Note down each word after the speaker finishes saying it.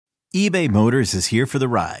eBay Motors is here for the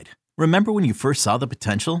ride. Remember when you first saw the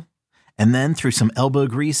potential? And then through some elbow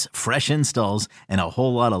grease, fresh installs, and a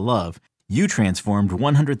whole lot of love, you transformed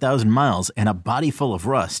 100,000 miles and a body full of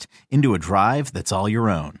rust into a drive that's all your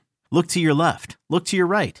own. Look to your left. Look to your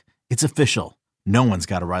right. It's official. No one's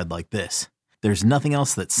got a ride like this. There's nothing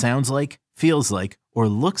else that sounds like, feels like, or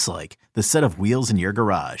looks like the set of wheels in your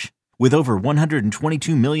garage. With over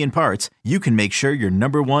 122 million parts, you can make sure your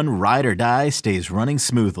number one ride or die stays running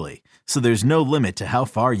smoothly. So there's no limit to how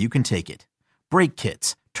far you can take it. Brake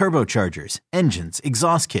kits, turbochargers, engines,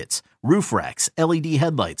 exhaust kits, roof racks, LED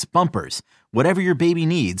headlights, bumpers, whatever your baby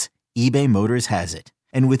needs, eBay Motors has it.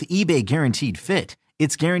 And with eBay Guaranteed Fit,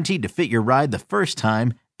 it's guaranteed to fit your ride the first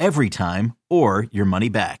time, every time, or your money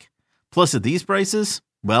back. Plus at these prices,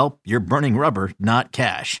 well, you're burning rubber, not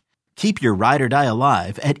cash. Keep your ride or die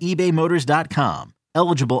alive at ebaymotors.com.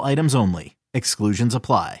 Eligible items only. Exclusions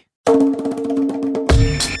apply.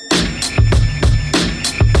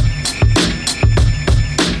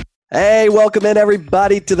 Hey, welcome in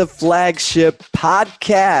everybody to the flagship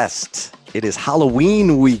podcast. It is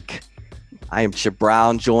Halloween week. I am Chip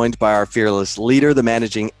Brown, joined by our fearless leader, the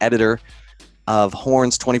managing editor of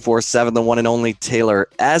Horns 24/7, the one and only Taylor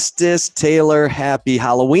Estes. Taylor, happy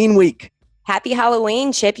Halloween week. Happy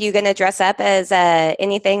Halloween, Chip. You going to dress up as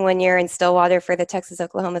anything when you're in Stillwater for the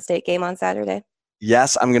Texas-Oklahoma State game on Saturday?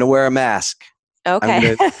 Yes, I'm going to wear a mask.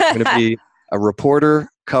 Okay. I'm going to be a reporter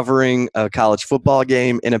covering a college football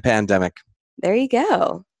game in a pandemic. There you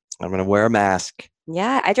go. I'm going to wear a mask.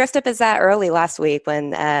 Yeah, I dressed up as that early last week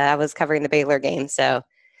when I was covering the Baylor game. So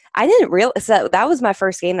I didn't realize that was my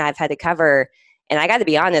first game that I've had to cover. And I got to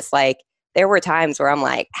be honest, there were times where I'm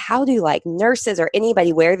like, how do nurses or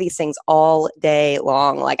anybody wear these things all day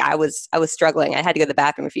long? I was struggling. I had to go to the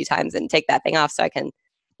bathroom a few times and take that thing off so I can at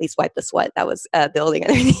least wipe the sweat that was building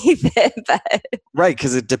underneath it. But. Right,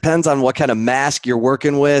 because it depends on what kind of mask you're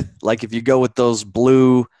working with. Like if you go with those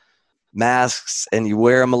blue masks and you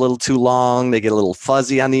wear them a little too long, they get a little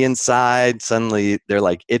fuzzy on the inside. Suddenly they're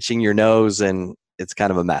itching your nose and it's kind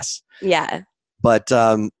of a mess. Yeah. But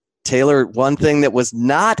Taylor, one thing that was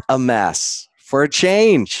not a mess for a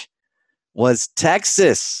change was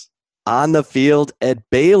Texas on the field at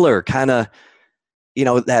Baylor. Kind of,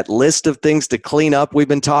 that list of things to clean up we've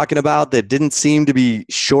been talking about that didn't seem to be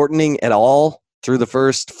shortening at all through the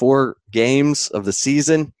first 4 games of the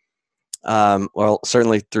season. Well,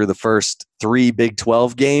 certainly through the first 3 Big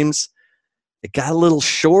 12 games. It got a little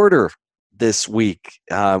shorter this week.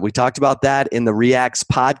 We talked about that in the Reacts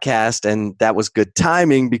podcast, and that was good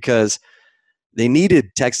timing because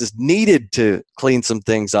Texas needed to clean some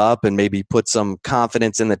things up and maybe put some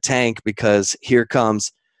confidence in the tank, because here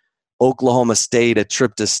comes Oklahoma State, a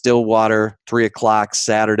trip to Stillwater, 3:00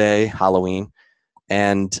 Saturday, Halloween.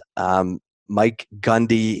 And Mike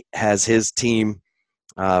Gundy has his team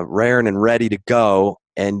raring and ready to go,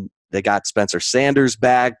 and they got Spencer Sanders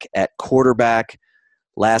back at quarterback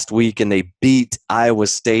last week, and they beat Iowa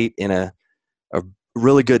State in a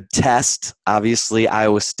really good test. Obviously,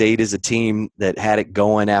 Iowa State is a team that had it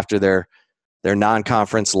going after their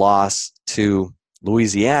non-conference loss to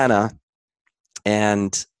Louisiana,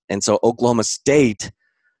 and so Oklahoma State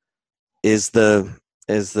is the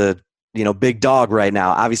big dog right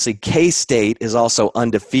now. Obviously, K-State is also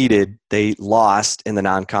undefeated. They lost in the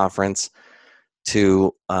non-conference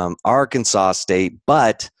to Arkansas State,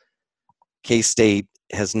 but K-State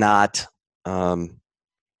has not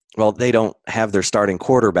they don't have their starting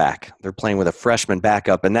quarterback. They're playing with a freshman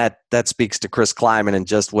backup, and that speaks to Chris Kleiman and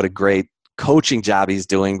just what a great coaching job he's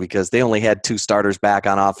doing, because they only had 2 starters back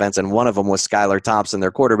on offense, and one of them was Skylar Thompson,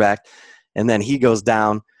 their quarterback, and then he goes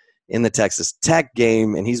down in the Texas Tech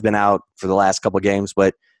game, and he's been out for the last couple of games.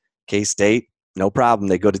 But K-State, no problem.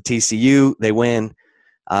 They go to TCU, they win.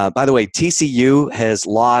 By the way, TCU has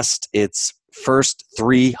lost its first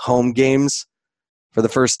 3 home games for the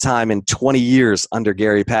first time in 20 years under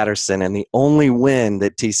Gary Patterson, and the only win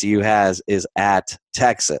that TCU has is at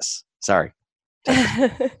Texas. Sorry.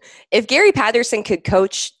 If Gary Patterson could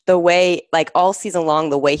coach the way, all season long,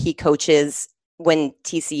 the way he coaches when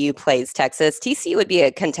TCU plays Texas, TCU would be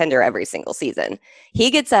a contender every single season. He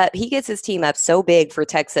gets his team up so big for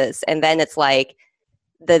Texas, and then it's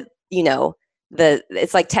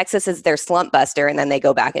it's like Texas is their slump buster, and then they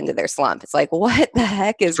go back into their slump. It's like, what the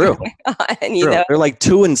heck is going on? You know? They're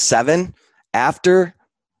 2-7 after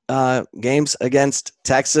games against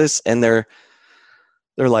Texas, and they're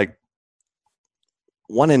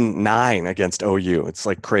 1-9 against OU. It's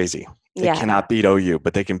crazy. They cannot beat OU,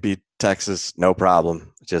 but they can beat Texas, no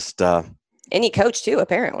problem. Just any coach too,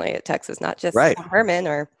 apparently, at Texas, not just right. Herman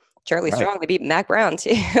or Shirley Right. Strong, they beat Mac Brown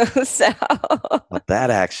too. So Not that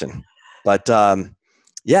action. But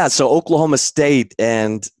yeah, so Oklahoma State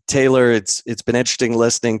and Taylor, it's been interesting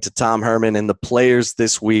listening to Tom Herman and the players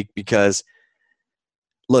this week because,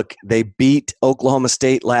 look, they beat Oklahoma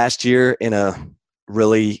State last year in a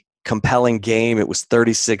really compelling game. It was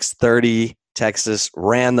 36-30. Texas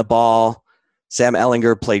ran the ball. Sam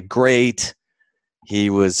Ehlinger played great. He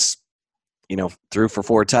was, threw for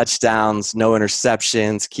 4 touchdowns, no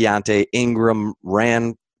interceptions. Keontae Ingram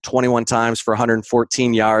ran 21 times for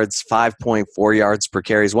 114 yards, 5.4 yards per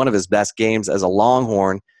carry. He's one of his best games as a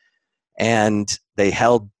Longhorn. And they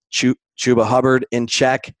held Chuba Hubbard in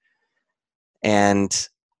check. And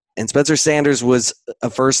Spencer Sanders was a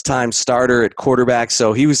first-time starter at quarterback,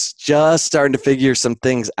 so he was just starting to figure some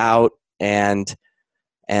things out. And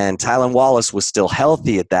Tylan Wallace was still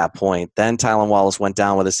healthy at that point. Then Tylan Wallace went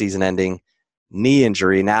down with a season-ending knee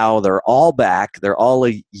injury. Now they're all back. They're all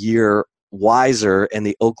a year wiser, and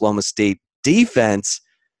the Oklahoma State defense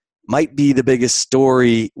might be the biggest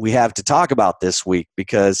story we have to talk about this week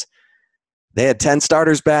because they had 10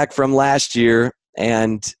 starters back from last year,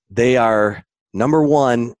 and they are number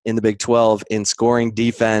 1 in the Big 12 in scoring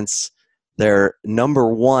defense. They're number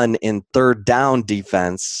 1 in third down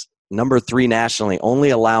defense, number 3 nationally, only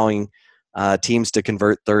allowing teams to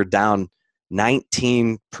convert third down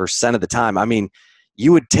 19% of the time. I mean,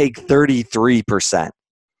 you would take 33%.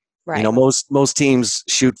 right. Most teams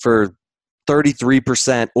shoot for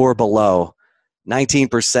 33% or below.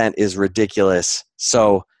 19% is ridiculous.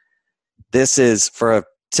 So this is for a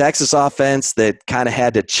Texas offense that kind of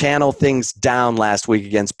had to channel things down last week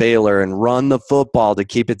against Baylor and run the football to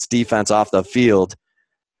keep its defense off the field.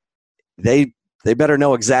 They better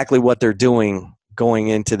know exactly what they're doing going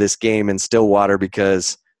into this game in Stillwater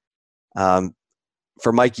because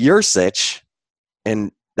for Mike Yurcich,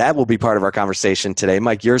 and that will be part of our conversation today,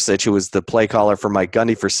 Mike Yurcich, who was the play caller for Mike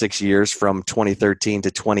Gundy for 6 years from 2013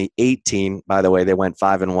 to 2018. By the way, they went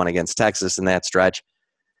 5-1 against Texas in that stretch.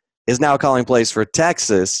 Is now calling plays for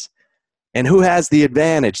Texas, and who has the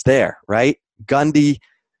advantage there, right? Gundy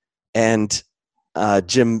and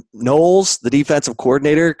Jim Knowles, the defensive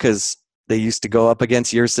coordinator, because they used to go up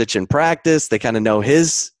against Yurcich in practice. They kind of know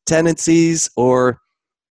his tendencies, or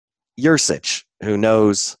Yurcich, who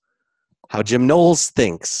knows how Jim Knowles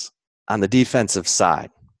thinks on the defensive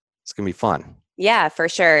side. It's going to be fun. Yeah, for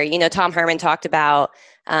sure. Tom Herman talked about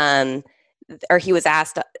or he was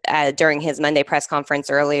asked during his Monday press conference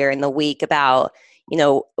earlier in the week about,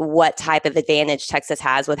 what type of advantage Texas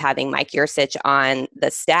has with having Mike Yurcich on the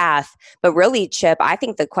staff. But really, Chip, I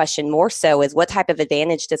think the question more so is what type of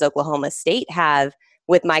advantage does Oklahoma State have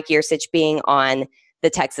with Mike Yurcich being on the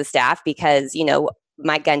Texas staff? Because,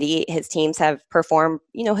 Mike Gundy, his teams have performed,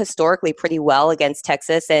 historically pretty well against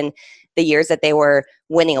Texas. And the years that they were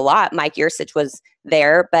winning a lot, Mike Yurcich was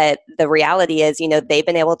there. But the reality is, they've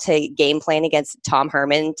been able to game plan against Tom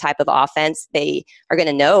Herman type of offense. They are going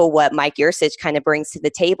to know what Mike Yurcich kind of brings to the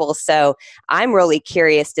table. So I'm really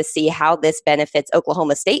curious to see how this benefits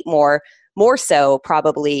Oklahoma State more so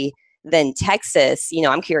probably than Texas.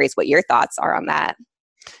 I'm curious what your thoughts are on that.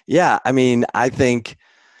 Yeah, I mean, I think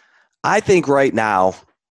right now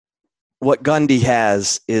what Gundy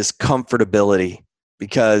has is comfortability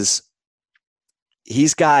because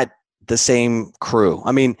he's got the same crew.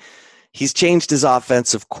 I mean, he's changed his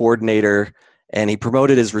offensive coordinator and he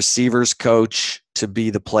promoted his receivers coach to be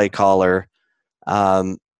the play caller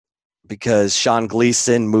because Sean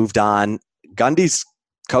Gleason moved on. Gundy's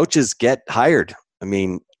coaches get hired. I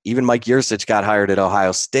mean, even Mike Yurcich got hired at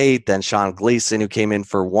Ohio State, then Sean Gleason, who came in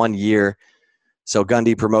for 1 year. So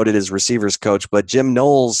Gundy promoted his receivers coach, but Jim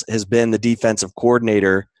Knowles has been the defensive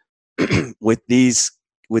coordinator with these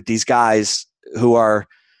guys who are,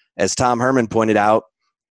 as Tom Herman pointed out,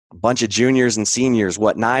 a bunch of juniors and seniors.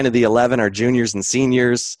 9 of the 11 are juniors and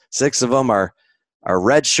seniors. 6 of them are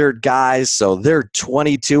redshirt guys. So they're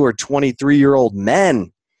 22 or 23-year-old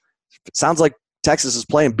men. It sounds like Texas is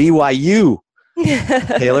playing BYU,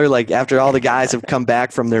 Taylor, like after all the guys have come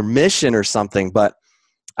back from their mission or something. But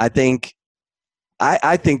I think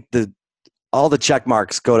all the check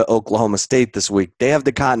marks go to Oklahoma State this week. They have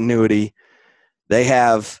the continuity. They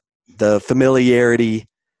have the familiarity.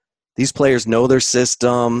 These players know their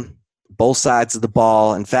system, both sides of the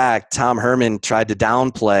ball. In fact, Tom Herman tried to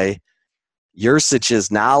downplay Yurcich's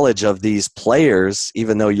knowledge of these players,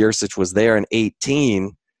 even though Yurcich was there in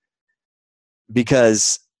 2018,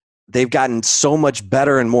 because they've gotten so much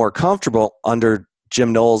better and more comfortable under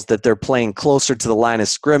Jim Knowles that they're playing closer to the line of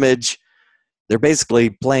scrimmage. They're basically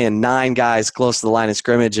playing 9 guys close to the line of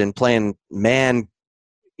scrimmage and playing man,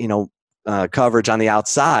 coverage on the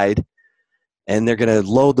outside. and they're going to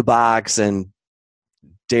load the box and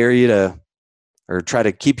dare you to, or try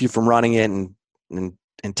to keep you from running it and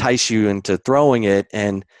entice you into throwing it.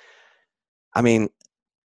 And I mean,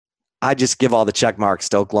 I just give all the check marks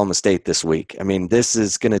to Oklahoma State this week. I mean, this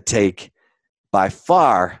is going to take by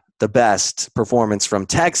far the best performance from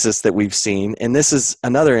Texas that we've seen. And this is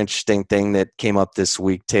another interesting thing that came up this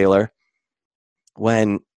week, Taylor,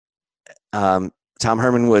 when Tom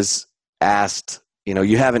Herman was asked,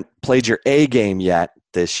 you haven't played your A game yet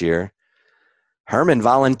this year. Herman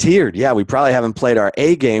volunteered. Yeah, we probably haven't played our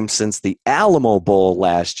A game since the Alamo Bowl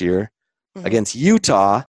last year against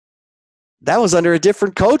Utah. That was under a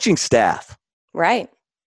different coaching staff. Right.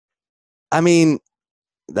 I mean,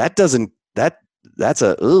 that's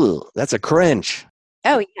a cringe.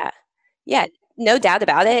 Oh, yeah. Yeah, no doubt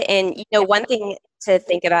about it. And, one thing to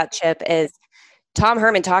think about, Chip, is Tom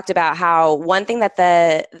Herman talked about how one thing that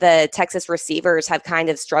the Texas receivers have kind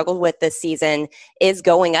of struggled with this season is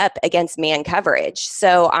going up against man coverage.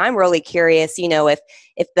 So I'm really curious,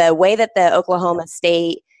 if the way that the Oklahoma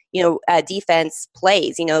State defense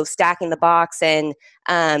plays, stacking the box and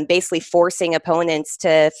basically forcing opponents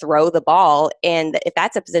to throw the ball. And if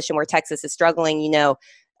that's a position where Texas is struggling,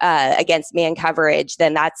 against man coverage,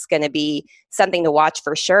 then that's going to be something to watch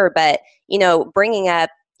for sure. But, bringing up,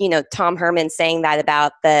 Tom Herman saying that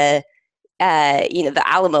about the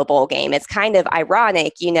Alamo Bowl game, it's kind of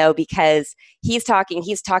ironic, because he's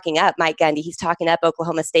talking up Mike Gundy, he's talking up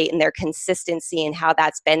Oklahoma State and their consistency and how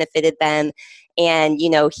that's benefited them. And,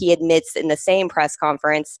 he admits in the same press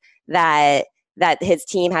conference that his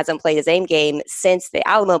team hasn't played his aim game since the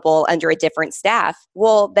Alamo Bowl under a different staff.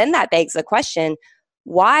 Well, then that begs the question,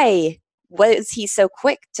 why was he so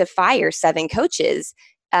quick to fire 7 coaches?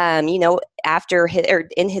 After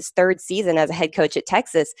in his 3rd season as a head coach at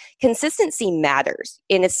Texas, consistency matters.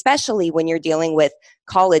 And especially when you're dealing with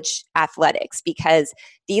college athletics, because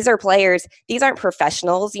these are players, these aren't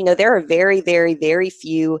professionals. There are very, very, very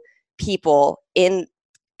few people in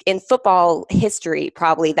football history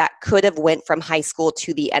probably that could have went from high school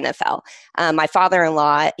to the NFL. My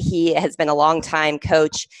father-in-law, he has been a longtime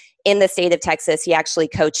coach in the state of Texas. He actually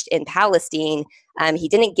coached in Palestine. He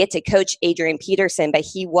didn't get to coach Adrian Peterson, but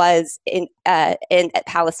he was in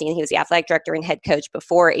Palestine. He was the athletic director and head coach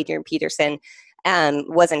before Adrian Peterson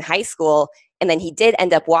was in high school. And then he did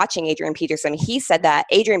end up watching Adrian Peterson. He said that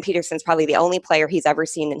Adrian Peterson's probably the only player he's ever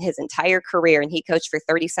seen in his entire career, and he coached for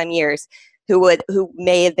 30-some years, who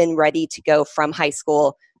may have been ready to go from high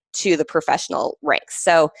school to the professional ranks.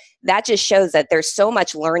 So that just shows that there's so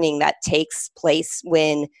much learning that takes place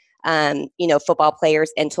when football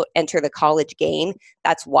players enter the college game.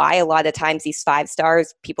 That's why a lot of times these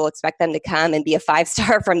 5-stars, people expect them to come and be a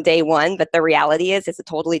 5-star from day one. But the reality is it's a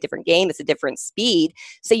totally different game. It's a different speed.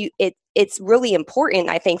 So it's really important,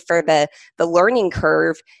 I think, for the learning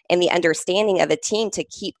curve and the understanding of a team to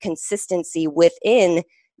keep consistency within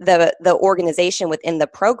the organization, within the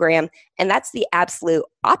program. And that's the absolute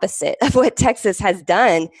opposite of what Texas has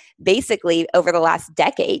done basically over the last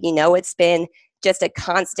decade. It's been just a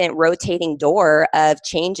constant rotating door of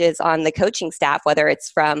changes on the coaching staff, whether it's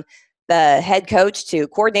from the head coach to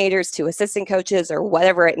coordinators to assistant coaches or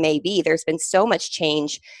whatever it may be. There's been so much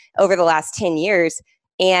change over the last 10 years.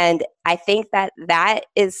 And I think that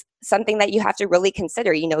is something that you have to really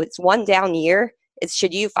consider. It's one down year. It's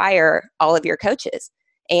should you fire all of your coaches?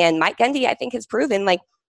 And Mike Gundy, I think, has proven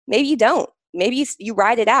maybe you don't. Maybe you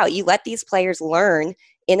ride it out. You let these players learn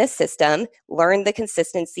in a system, learn the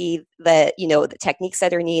consistency, the techniques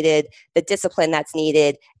that are needed, the discipline that's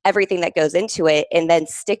needed, everything that goes into it, and then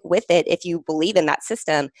stick with it if you believe in that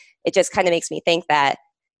system. It just kind of makes me think that,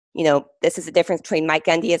 this is the difference between Mike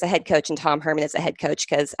Gundy as a head coach and Tom Herman as a head coach,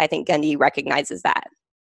 because I think Gundy recognizes that.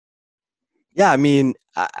 Yeah, I mean,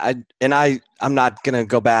 I'm not going to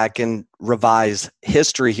go back and revise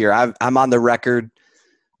history here. I'm on the record.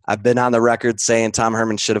 I've been on the record saying Tom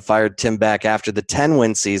Herman should have fired Tim Beck after the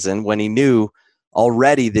 10-win season when he knew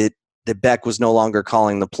already that Beck was no longer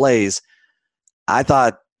calling the plays. I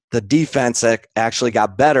thought the defense actually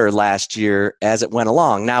got better last year as it went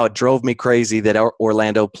along. Now, it drove me crazy that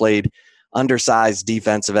Orlando played undersized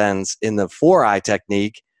defensive ends in the 4-eye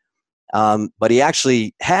technique, but he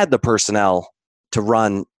actually had the personnel to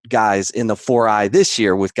run guys in the 4-eye this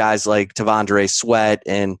year with guys like Tavondre Sweat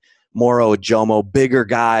and Moro Ajomo, bigger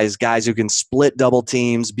guys who can split double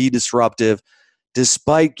teams, be disruptive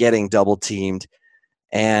despite getting double teamed.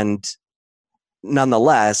 And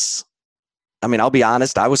nonetheless, I mean, I'll be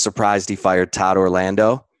honest, I was surprised he fired Todd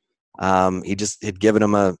Orlando. He just had given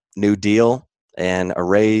him a new deal and a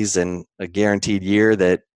raise and a guaranteed year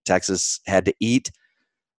that Texas had to eat.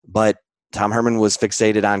 But Tom Herman was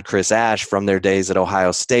fixated on Chris Ash from their days at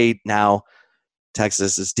Ohio State. Now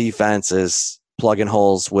Texas's defense is plugging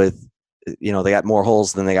holes with, they got more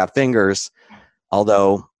holes than they got fingers,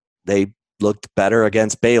 although they looked better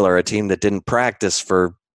against Baylor, a team that didn't practice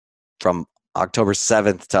from October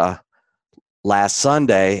 7th to last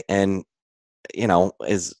Sunday, and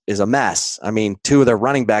is a mess. I mean, two of their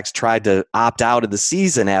running backs tried to opt out of the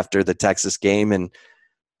season after the Texas game, and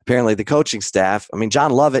apparently the coaching staff,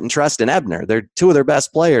 John Lovett and Treston Ebner, they're two of their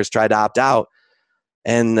best players, tried to opt out,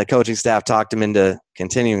 and the coaching staff talked him into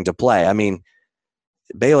continuing to play.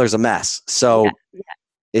 Baylor's a mess. So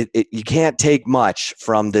you can't take much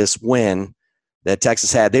from this win that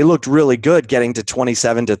Texas had. They looked really good getting to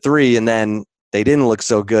 27-3, and then they didn't look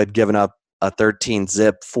so good giving up a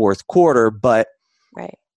 13-zip fourth quarter, but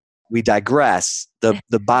we digress. The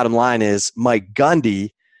bottom line is Mike Gundy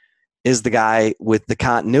is the guy with the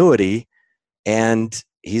continuity, and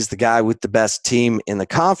he's the guy with the best team in the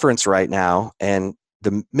conference right now. And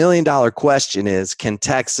the million-dollar question is, can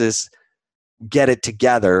Texas get it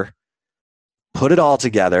together, put it all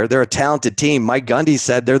together? They're a talented team. Mike Gundy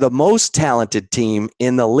said they're the most talented team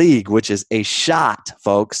in the league, which is a shot,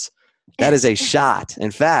 folks. That is a shot.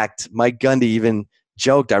 In fact, Mike Gundy even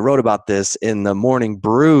joked, I wrote about this in the Morning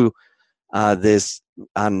Brew this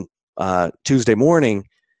on Tuesday morning,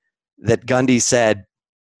 that Gundy said,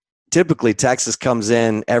 typically Texas comes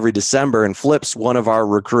in every December and flips one of our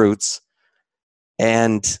recruits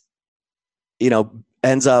and,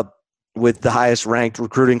 ends up with the highest ranked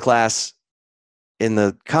recruiting class in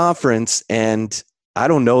the conference. And I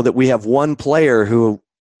don't know that we have one player who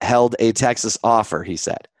held a Texas offer, he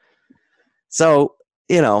said. So,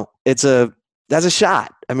 that's a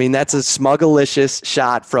shot. That's a smuggalicious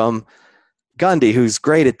shot from Gundy, who's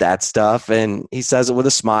great at that stuff. And he says it with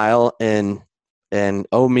a smile and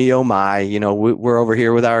oh me, oh my, we're over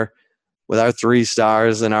here with our 3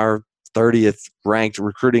 stars and our 30th ranked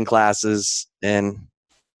recruiting classes. And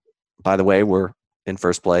by the way, we're in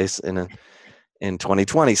first place in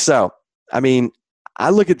 2020. So, I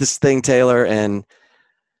look at this thing, Taylor, and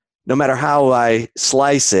no matter how I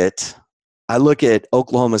slice it, I look at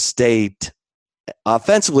Oklahoma State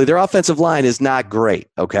offensively. Their offensive line is not great,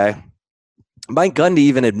 okay? Mike Gundy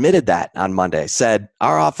even admitted that on Monday, said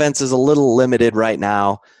our offense is a little limited right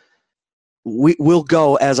now. We'll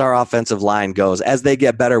go as our offensive line goes. As they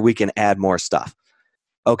get better, we can add more stuff.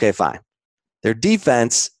 Okay, fine. Their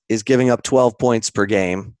defense is giving up 12 points per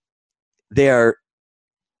game. They are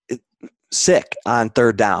sick on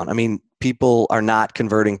third down. People are not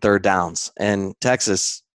converting third downs, and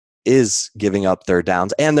Texas is giving up third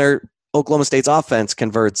downs, and their Oklahoma State's offense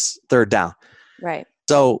converts third down. Right.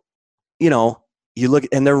 So, you look,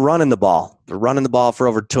 and they're running the ball. They're running the ball for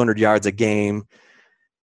over 200 yards a game.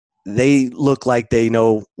 They look like they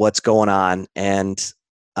know what's going on. And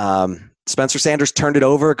Spencer Sanders turned it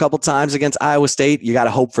over a couple times against Iowa State. You got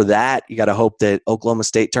to hope for that. You got to hope that Oklahoma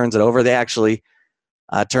State turns it over. They actually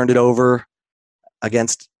turned it over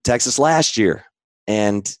against Texas last year.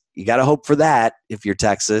 And you got to hope for that if you're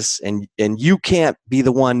Texas. And you can't be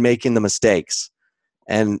the one making the mistakes.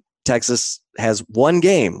 And Texas has one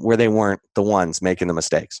game where they weren't the ones making the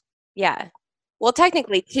mistakes. Yeah. Well,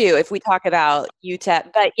 technically, too, if we talk about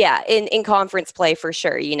UTEP, but yeah, in conference play for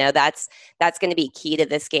sure, that's going to be key to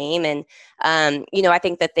this game. And, I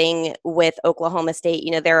think the thing with Oklahoma State,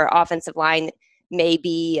 their offensive line may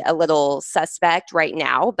be a little suspect right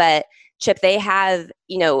now, but Chip, they have,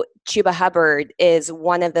 Chuba Hubbard is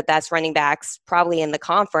one of the best running backs probably in the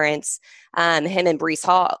conference. Him and Breece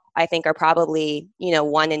Hall, I think, are probably,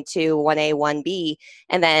 1 and 2, 1A, 1B.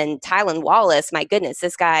 And then Tylan Wallace, my goodness,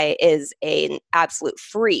 this guy is an absolute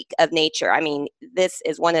freak of nature. This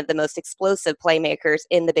is one of the most explosive playmakers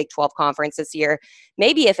in the Big 12 conference this year.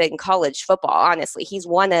 Maybe if in college football, honestly, he's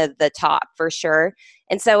one of the top for sure.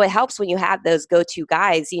 And so it helps when you have those go-to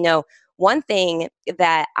guys. One thing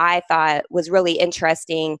that I thought was really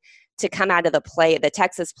interesting to come out of the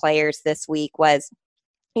Texas players this week was,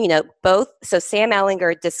 so Sam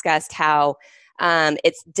Ehlinger discussed how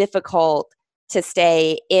it's difficult to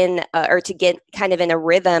stay in or to get kind of in a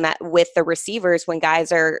rhythm with the receivers when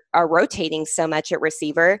guys are rotating so much at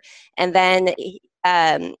receiver. And then,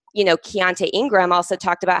 Keontae Ingram also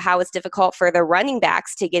talked about how it's difficult for the running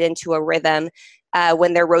backs to get into a rhythm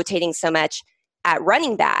when they're rotating so much at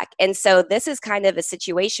running back. And so this is kind of a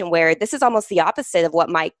situation where this is almost the opposite of what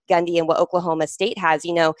Mike Gundy and what Oklahoma State has.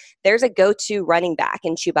 There's a go-to running back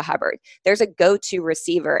in Chuba Hubbard. There's a go-to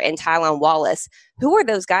receiver in Tylan Wallace. Who are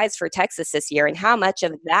those guys for Texas this year? And how much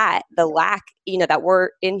of that, the lack, that we're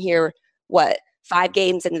in here, 5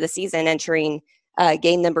 games into the season, entering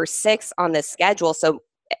game number 6 on the schedule. So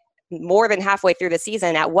more than halfway through the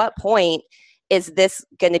season. At what point is this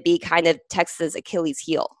going to be kind of Texas' Achilles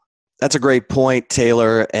heel? That's a great point,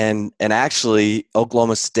 Taylor. And actually,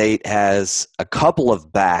 Oklahoma State has a couple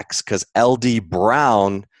of backs because LD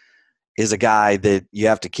Brown is a guy that you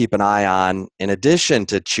have to keep an eye on in addition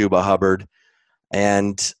to Chuba Hubbard.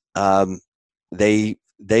 And they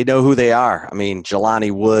know who they are. I mean,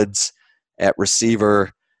 Jelani Woods at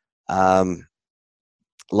receiver,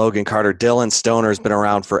 Logan Carter, Dylan Stoner has been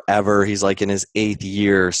around forever. He's like in his 8th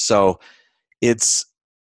year. So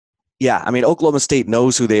Oklahoma State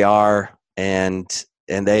knows who they are, and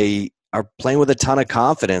they are playing with a ton of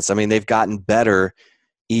confidence. I mean, they've gotten better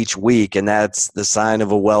each week, and that's the sign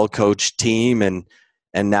of a well-coached team. And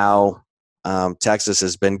now Texas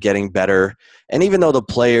has been getting better. And even though the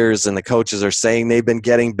players and the coaches are saying they've been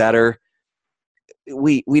getting better,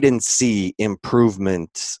 we didn't see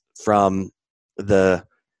improvement from the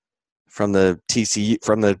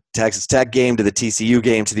Texas Tech game to the TCU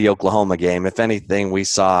game to the Oklahoma game. If anything, we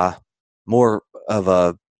saw more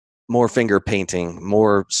finger painting,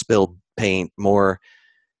 more spilled paint,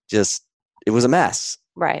 it was a mess.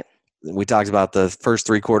 Right. We talked about the first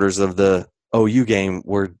 3 quarters of the OU game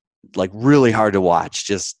were like really hard to watch,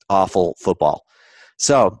 just awful football.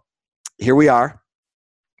 So here we are.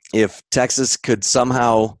 If Texas could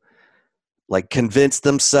somehow like convince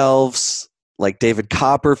themselves, like David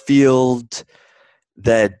Copperfield,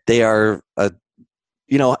 that they are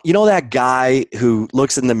that guy who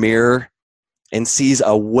looks in the mirror and sees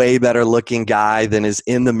a way better looking guy than is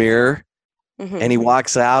in the mirror. Mm-hmm. And he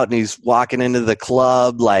walks out and he's walking into the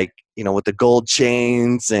club like, with the gold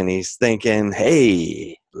chains, and he's thinking,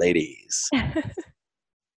 hey, ladies,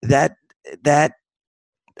 that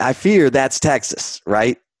I fear that's Texas,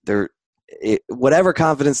 right? Whatever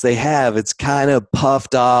confidence they have, it's kind of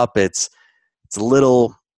puffed up. It's a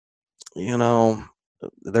little,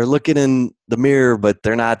 they're looking in the mirror, but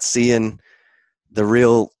they're not seeing the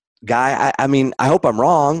real guy. I mean, I hope I'm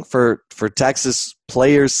wrong for Texas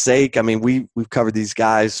players' sake. I mean, we've covered these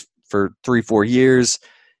guys for 3-4 years.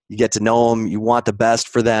 You get to know them. You want the best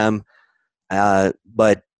for them.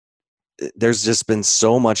 But there's just been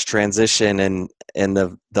so much transition, and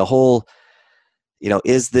the whole,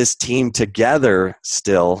 is this team together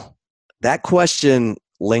still? That question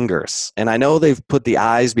lingers. And I know they've put the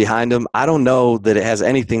eyes behind them. I don't know that it has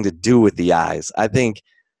anything to do with the eyes. I think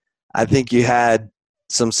you had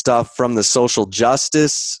some stuff from the social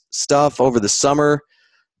justice stuff over the summer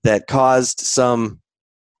that caused some,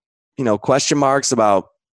 question marks about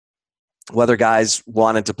whether guys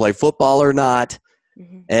wanted to play football or not.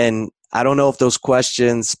 Mm-hmm. And I don't know if those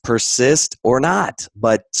questions persist or not,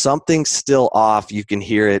 but something's still off. You can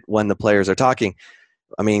hear it when the players are talking.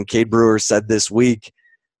 I mean, Cade Brewer said this week,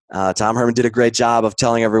 Tom Herman did a great job of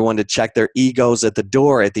telling everyone to check their egos at the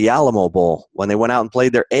door at the Alamo Bowl when they went out and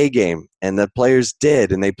played their A game. And the players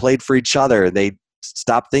did, and they played for each other. They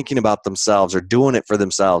stopped thinking about themselves or doing it for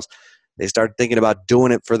themselves. They started thinking about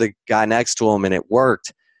doing it for the guy next to them, and it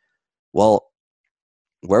worked. Well,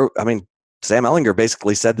 Sam Ehlinger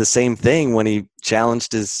basically said the same thing when he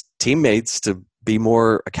challenged his teammates to be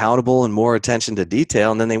more accountable and more attention to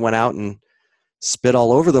detail, and then they went out and spit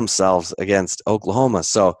all over themselves against Oklahoma.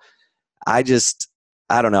 So I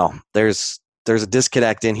don't know. There's a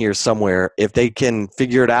disconnect in here somewhere. If they can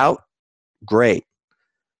figure it out, great.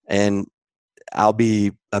 And I'll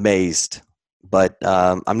be amazed. But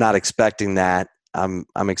I'm not expecting that.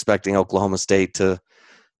 I'm expecting Oklahoma State to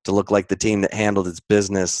look like the team that handled its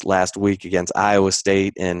business last week against Iowa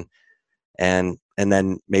State and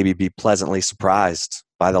then maybe be pleasantly surprised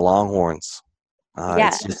by the Longhorns.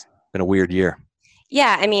 It's just been a weird year.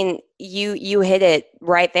 Yeah, I mean, you hit it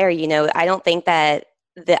right there. I don't think that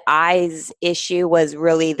the eyes issue was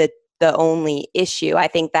really the only issue. I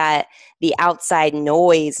think that the outside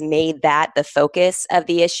noise made that the focus of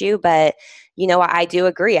the issue. But, I do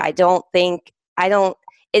agree. You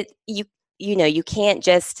can't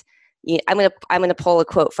just, I'm gonna pull a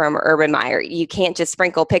quote from Urban Meyer. You can't just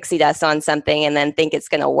sprinkle pixie dust on something and then think it's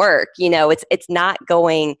going to work. It's not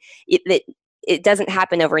going. It doesn't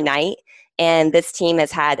happen overnight. And this team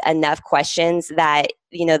has had enough questions that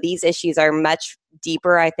these issues are much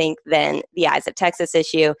deeper, I think, than the Eyes of Texas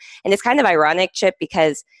issue. And it's kind of ironic, Chip,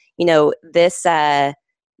 because this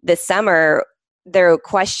summer, their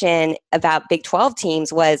question about Big 12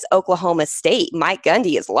 teams was Oklahoma State. Mike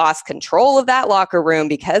Gundy has lost control of that locker room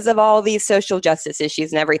because of all these social justice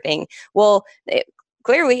issues and everything. Well,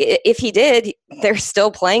 clearly, if he did, they're still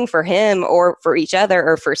playing for him or for each other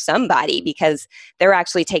or for somebody because they're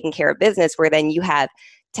actually taking care of business, where then you have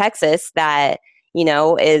Texas that,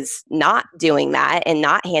 is not doing that and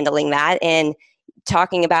not handling that. And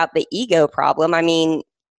talking about the ego problem, I mean,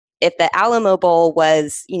 if the Alamo Bowl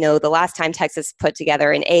was, the last time Texas put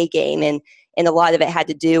together an A game, and a lot of it had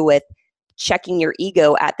to do with checking your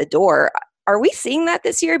ego at the door, are we seeing that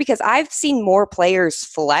this year? Because I've seen more players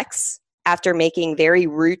flex after making very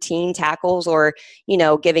routine tackles, or,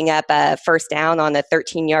 giving up a first down on a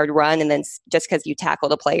 13-yard run, and then just because you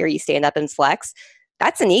tackled a player, you stand up and flex.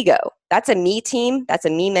 That's an ego. That's a me team. That's a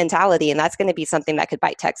me mentality. And that's going to be something that could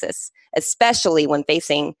bite Texas, especially when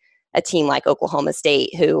facing a team like Oklahoma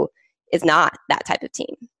State, who is not that type of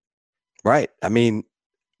team. Right. I mean,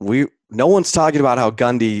 no one's talking about how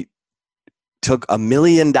Gundy took $1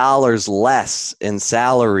 million less in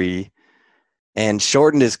salary and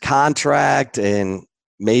shortened his contract and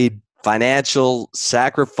made financial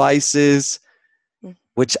sacrifices,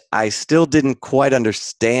 which I still didn't quite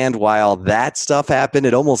understand why all that stuff happened.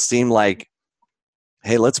 It almost seemed like,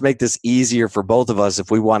 hey, let's make this easier for both of us if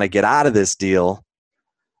we want to get out of this deal.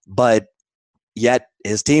 But yet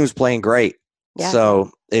his team's playing great. Yeah.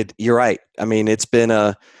 So you're right. I mean, it's been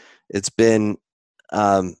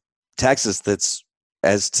Texas that's,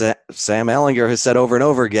 as Sam Ehlinger has said over and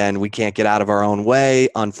over again, we can't get out of our own way,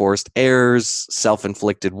 unforced errors,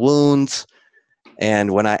 self-inflicted wounds.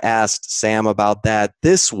 And when I asked Sam about that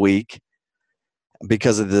this week,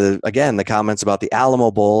 because of the comments about the Alamo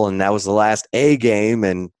Bowl, and that was the last A game,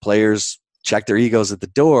 and players checked their egos at the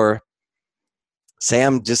door,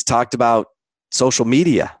 Sam just talked about social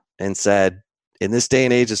media and said, in this day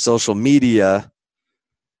and age of social media,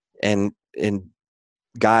 and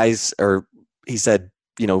guys, or he said,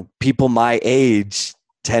 people my age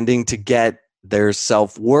tending to get their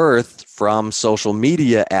self-worth from social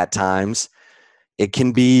media at times, that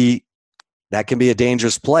can be a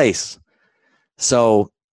dangerous place.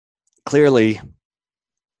 So clearly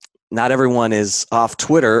not everyone is off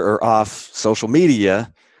Twitter or off social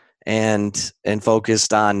media and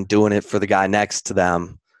focused on doing it for the guy next to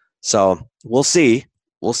them. So we'll see,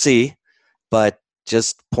 but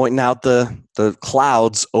just pointing out the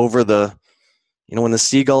clouds over the, when the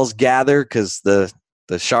seagulls gather, because the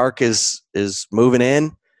shark is moving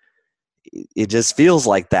in, it just feels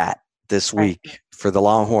like that this week for the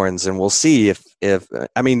Longhorns. And we'll see if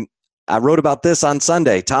I wrote about this on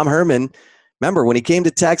Sunday. Tom Herman, remember when he came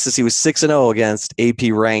to Texas, he was 6-0 against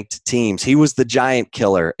AP ranked teams. He was the giant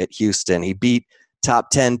killer at Houston. He beat top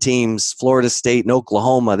 10 teams, Florida State and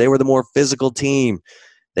Oklahoma. They were the more physical team.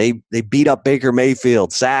 They beat up Baker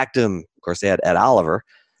Mayfield, sacked him. Of course, they had Ed Oliver.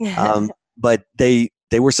 But they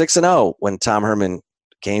were 6-0 when Tom Herman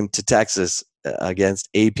came to Texas against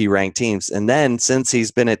AP ranked teams. And then since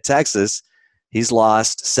he's been at Texas, he's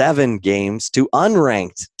lost 7 games to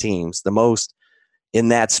unranked teams, the most in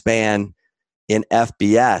that span in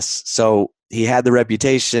FBS. So he had the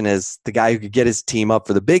reputation as the guy who could get his team up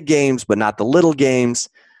for the big games, but not the little games.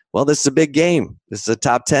 Well, this is a big game. This is a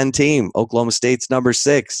top 10 team. Oklahoma State's number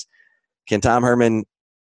 6. Can Tom Herman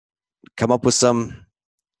come up with some,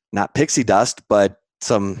 not pixie dust, but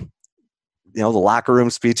some, the locker room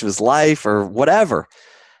speech of his life or whatever?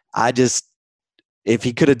 If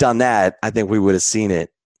he could have done that, I think we would have seen it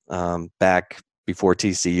back before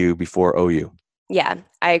TCU, before OU. Yeah,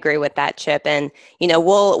 I agree with that, Chip. And,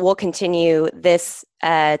 we'll continue this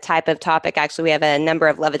type of topic. Actually, we have a number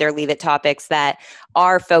of Love It or Leave It topics that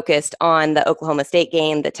are focused on the Oklahoma State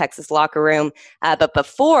game, the Texas locker room. But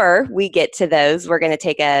before we get to those, we're going to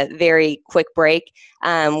take a very quick break.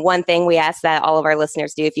 One thing we ask that all of our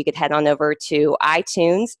listeners do, if you could head on over to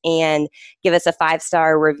iTunes and give us a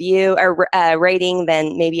 5-star review or rating,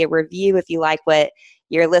 then maybe a review if you like what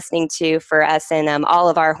you're listening to for us and all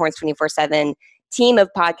of our Horns 24/7 team of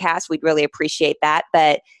podcasts. We'd really appreciate that.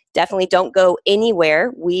 But definitely don't go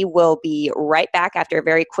anywhere. We will be right back after a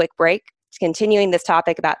very quick break, continuing this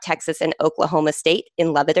topic about Texas and Oklahoma State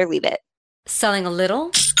in Love It or Leave It. Selling a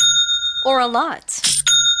little or a lot?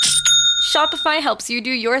 Shopify helps you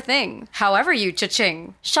do your thing, however you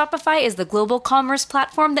cha-ching. Shopify is the global commerce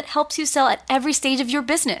platform that helps you sell at every stage of your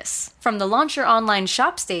business. From the launch your online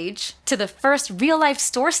shop stage, to the first real-life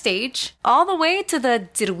store stage, all the way to the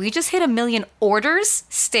did we just hit 1 million orders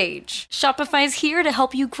stage. Shopify is here to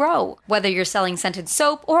help you grow. Whether you're selling scented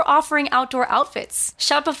soap or offering outdoor outfits,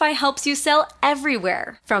 Shopify helps you sell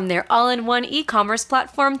everywhere. From their all-in-one e-commerce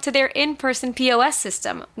platform to their in-person POS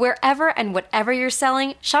system, wherever and whatever you're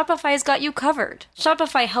selling, Shopify's got got you covered.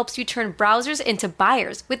 Shopify helps you turn browsers into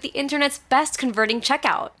buyers with the internet's best converting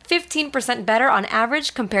checkout. 15% better on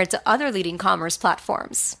average compared to other leading commerce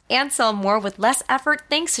platforms. And sell more with less effort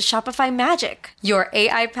thanks to Shopify Magic, your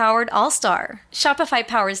AI-powered all-star. Shopify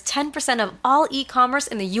powers 10% of all e-commerce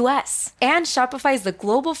in the U.S. And Shopify is the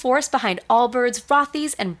global force behind Allbirds,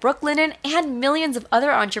 Rothy's, and Brooklinen, and millions of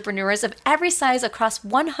other entrepreneurs of every size across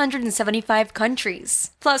 175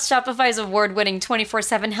 countries. Plus, Shopify's award-winning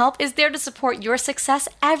 24/7 help is there to support your success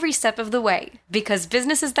every step of the way. Because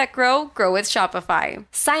businesses that grow, grow with Shopify.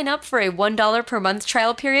 Sign up for a $1 per month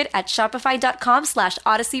trial period at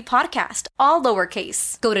shopify.com/Odyssey Podcast, all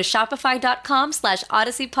lowercase. Go to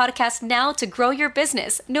shopify.com/Odyssey Podcast now to grow your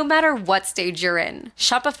business, no matter what stage you're in.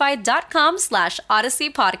 Shopify.com/Odyssey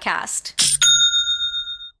Podcast.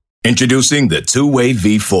 Introducing the Two-Way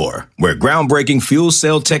V4, where groundbreaking fuel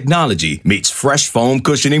cell technology meets fresh foam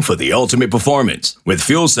cushioning for the ultimate performance. With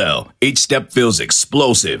fuel cell, each step feels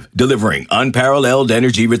explosive, delivering unparalleled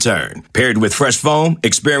energy return. Paired with fresh foam,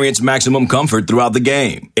 experience maximum comfort throughout the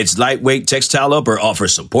game. Its lightweight textile upper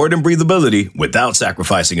offers support and breathability without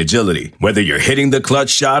sacrificing agility. Whether you're hitting the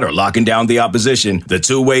clutch shot or locking down the opposition, the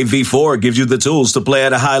Two-Way V4 gives you the tools to play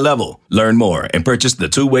at a high level. Learn more and purchase the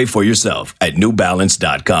Two-Way for yourself at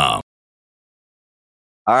newbalance.com.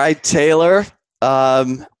 All right, Taylor.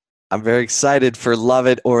 I'm very excited for Love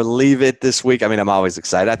It or Leave It this week. I mean, I'm always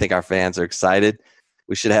excited. I think our fans are excited.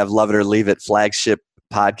 We should have Love It or Leave It flagship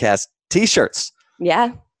podcast T-shirts.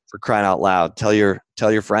 Yeah. For crying out loud. Tell your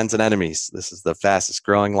friends and enemies. This is the fastest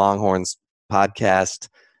growing Longhorns podcast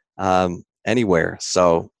anywhere.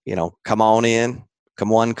 So, come on in. Come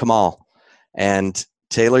one, come all. And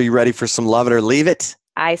Taylor, you ready for some Love It or Leave It?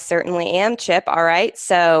 I certainly am, Chip. All right.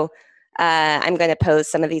 So I'm going to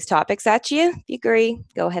pose some of these topics at you. If you agree,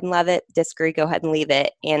 go ahead and love it. Disagree, go ahead and leave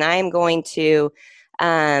it. And I'm going to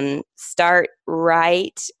start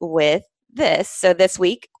right with this. So this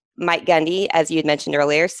week, Mike Gundy, as you had mentioned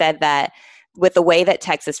earlier, said that with the way that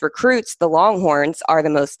Texas recruits, the Longhorns are the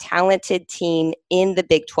most talented team in the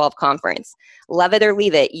Big 12 Conference. Love it or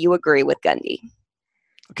leave it, you agree with Gundy.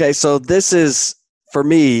 Okay, so this is, for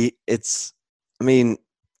me,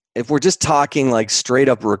 if we're just talking like straight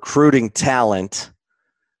up recruiting talent,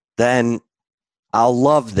 then I'll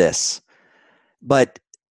love this. But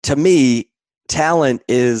to me, talent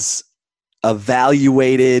is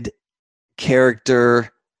evaluated character.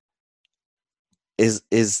 Is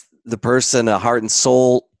the person a heart and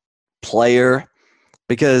soul player?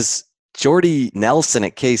 Because Jordy Nelson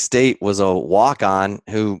at K-State was a walk-on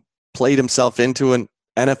who played himself into an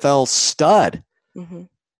NFL stud. Mm-hmm.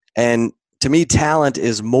 And to me, talent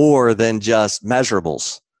is more than just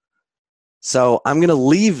measurables. So I'm going to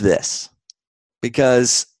leave this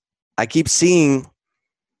because I keep seeing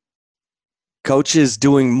coaches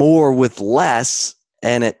doing more with less.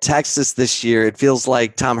 And at Texas this year, it feels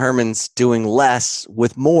like Tom Herman's doing less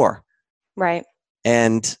with more. Right.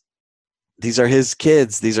 And these are his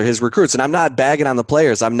kids. These are his recruits. And I'm not bagging on the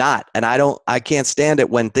players. I'm not. And I can't stand it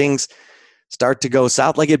when things start to go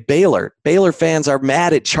south, like at Baylor. Baylor fans are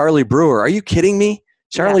mad at Charlie Brewer. Are you kidding me?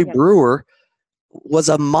 Charlie Brewer was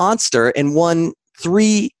a monster and won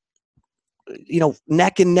 3,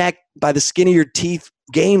 neck and neck by the skin of your teeth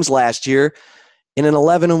games last year in an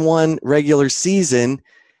 11-1 regular season.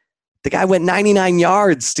 The guy went 99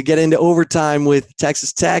 yards to get into overtime with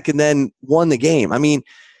Texas Tech and then won the game. I mean,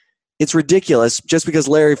 it's ridiculous just because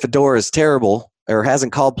Larry Fedora is terrible or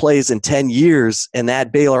hasn't called plays in 10 years, and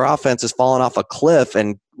that Baylor offense has fallen off a cliff,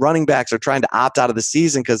 and running backs are trying to opt out of the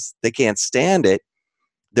season because they can't stand it,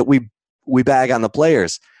 that we bag on the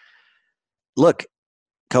players. Look,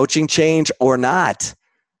 coaching change or not,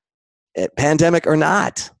 pandemic or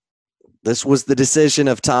not, this was the decision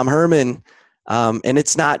of Tom Herman, and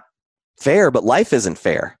it's not fair, but life isn't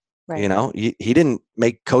fair. Right. He didn't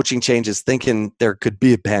make coaching changes thinking there could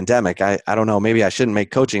be a pandemic. I don't know, maybe I shouldn't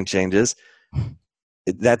make coaching changes.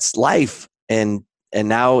 That's life, and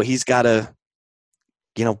now he's got to,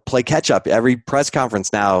 play catch up. Every press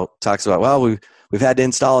conference now talks about, well, we've had to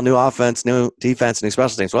install a new offense, new defense, new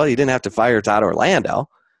special teams. Well, you didn't have to fire Todd Orlando,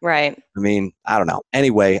 right? I mean, I don't know.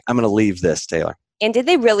 Anyway, I'm going to leave this, Taylor. And did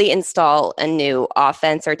they really install a new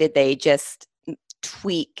offense, or did they just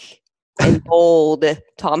tweak and mold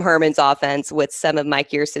Tom Herman's offense with some of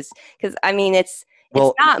Mike Yurce's? Because it's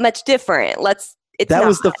not much different. That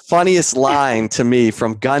was the funniest line to me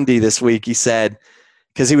from Gundy this week. He said,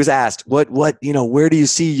 because he was asked, where do you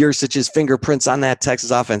see Yurcich's fingerprints on that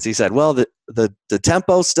Texas offense? He said, well, the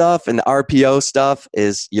tempo stuff and the RPO stuff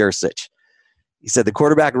is Yurcich. He said the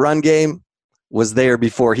quarterback run game was there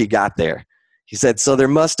before he got there. He said, so there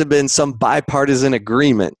must have been some bipartisan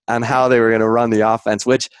agreement on how they were going to run the offense,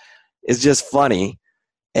 which is just funny.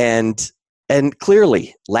 And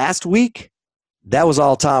clearly, last week, that was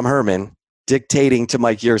all Tom Herman dictating to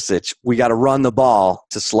Mike Yurcich. We got to run the ball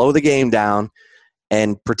to slow the game down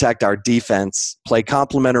and protect our defense, play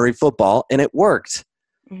complementary football, and it worked.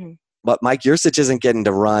 Mm-hmm. But Mike Yurcich isn't getting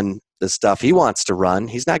to run the stuff he wants to run.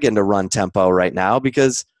 He's not getting to run tempo right now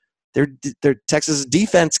because their Texas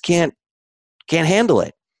defense can't handle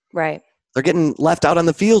it. Right. They're getting left out on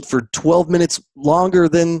the field for 12 minutes longer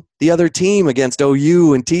than the other team against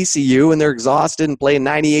OU and TCU, and they're exhausted and playing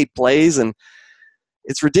 98 plays, and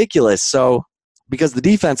it's ridiculous. So because the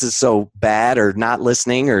defense is so bad or not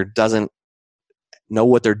listening or doesn't know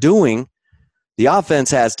what they're doing, the offense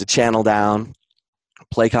has to channel down,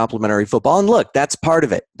 play complementary football. And look, that's part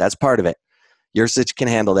of it. Yurcich can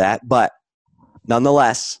handle that. But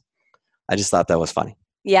nonetheless, I just thought that was funny.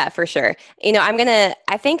 Yeah, for sure.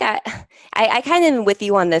 I think I kind of am with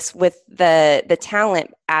you on this with the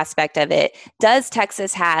talent aspect of it. Does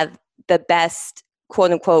Texas have the best,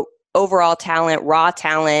 quote unquote, overall talent, raw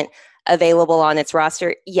talent available on its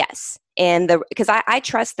roster? Yes. And because I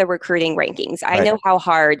trust the recruiting rankings. I know how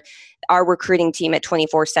hard our recruiting team at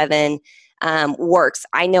 24/7 works.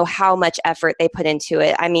 I know how much effort they put into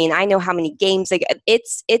it. I mean, I know how many games they get.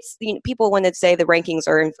 It's people want to say the rankings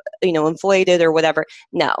are inflated or whatever.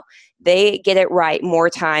 No, they get it right more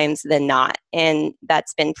times than not, and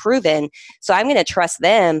that's been proven. So I'm going to trust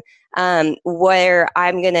them. Where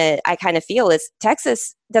I kind of feel is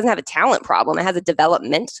Texas doesn't have a talent problem. It has a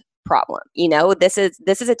development problem. This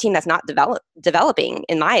is a team that's not developing,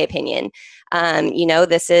 in my opinion.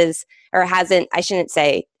 This is, or hasn't, I shouldn't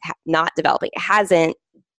say not developing. It hasn't,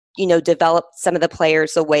 developed some of the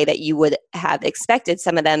players the way that you would have expected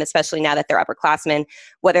some of them, especially now that they're upperclassmen,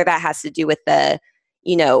 whether that has to do with the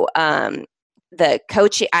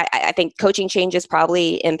coaching. I think coaching changes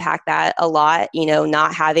probably impact that a lot,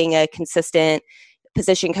 not having a consistent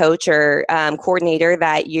position coach or coordinator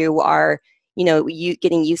that you are, you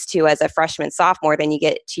getting used to as a freshman, sophomore, then you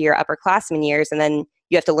get to your upperclassmen years and then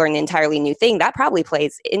you have to learn an entirely new thing. That probably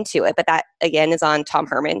plays into it. But that, again, is on Tom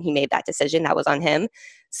Herman. He made that decision. That was on him.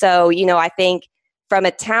 So, I think from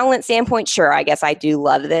a talent standpoint, sure, I guess I do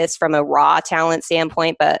love this from a raw talent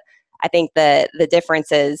standpoint. But I think the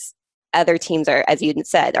difference is other teams are, as you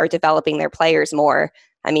said, are developing their players more.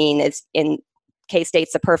 I mean, it's in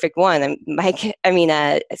K-State's the perfect one.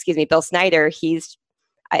 Bill Snyder,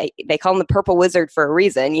 they call him the Purple Wizard for a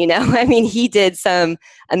reason, I mean, he did some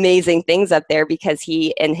amazing things up there because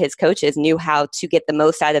he and his coaches knew how to get the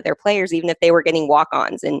most out of their players, even if they were getting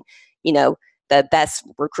walk-ons. And, the best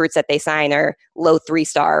recruits that they sign are low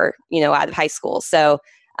 3-star, out of high school. So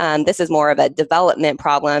this is more of a development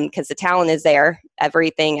problem because the talent is there.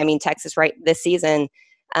 Everything. I mean, Texas right this season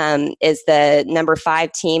is the number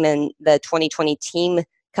 5 team in the 2020 team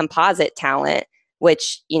composite talent,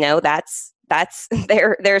 which, that's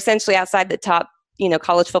they're essentially outside the top,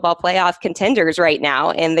 college football playoff contenders right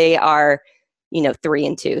now. And they are,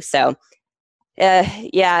 3-2. So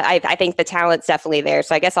I think the talent's definitely there.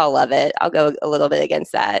 So I guess I'll love it. I'll go a little bit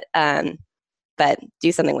against that. But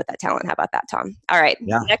do something with that talent. How about that, Tom? All right.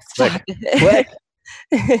 Yeah. Next. Quick.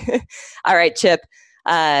 All right, Chip.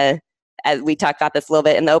 As we talked about this a little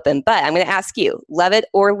bit in the open, but I'm going to ask you, love it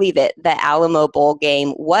or leave it, the Alamo Bowl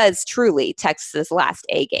game was truly Texas' last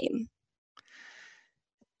A game.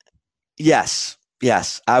 Yes,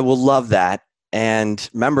 I will love that. And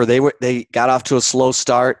remember, they got off to a slow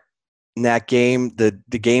start in that game.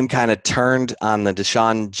 The game kind of turned on the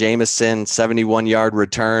Deshaun Jameson 71-yard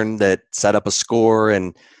return that set up a score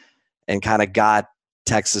and kind of got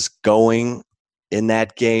Texas going in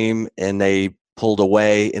that game, and they pulled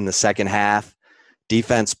away in the second half.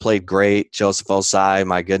 Defense played great. Joseph Osai,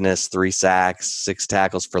 my goodness, 3 sacks, 6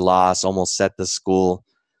 tackles for loss, almost set the school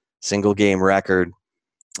single game record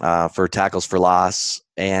for tackles for loss,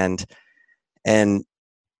 and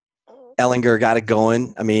Ehlinger got it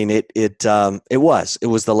going. I mean, it was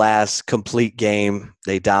the last complete game.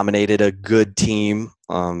 They dominated a good team.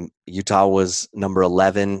 Utah was number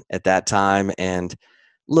 11 at that time, and a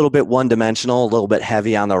little bit one-dimensional, a little bit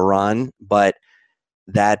heavy on the run, but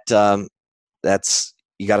that's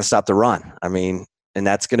you got to stop the run. I mean, and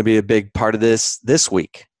that's going to be a big part of this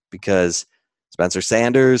week because Spencer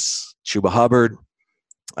Sanders, Chuba Hubbard.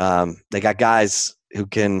 They got guys who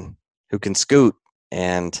can scoot,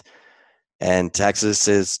 and Texas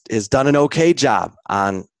has done an okay job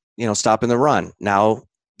on stopping the run. Now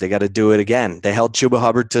they got to do it again. They held Chuba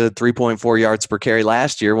Hubbard to 3.4 yards per carry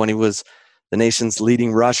last year when he was the nation's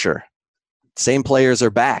leading rusher. Same players are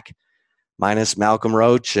back, minus Malcolm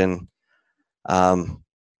Roach and um,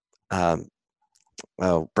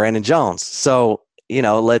 Brandon Jones. So,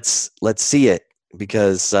 let's see it,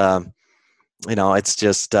 because, it's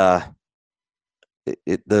just, the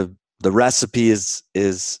recipe is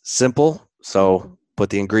simple. So put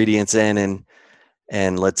the ingredients in,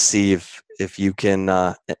 and let's see if you can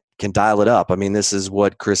dial it up. I mean, this is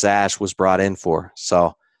what Chris Ash was brought in for.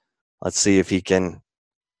 So let's see if he can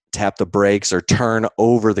tap the brakes or turn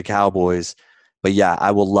over the Cowboys. But yeah,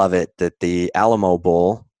 I will love it that the Alamo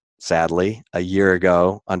Bowl, sadly, a year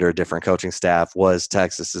ago under a different coaching staff, was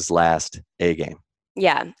Texas's last A game.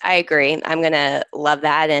 Yeah, I agree. I'm going to love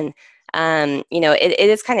that. And, it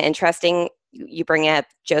is kind of interesting. You bring up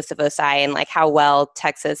Joseph Osai and like how well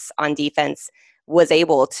Texas on defense was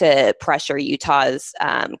able to pressure Utah's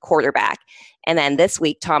quarterback. And then this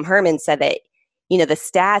week, Tom Herman said that, the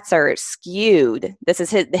stats are skewed. This is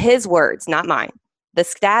his words, not mine. The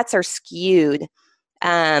stats are skewed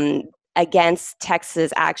against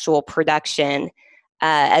Texas' actual production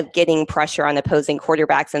of getting pressure on opposing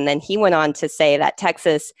quarterbacks. And then he went on to say that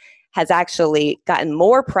Texas has actually gotten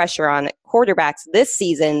more pressure on quarterbacks this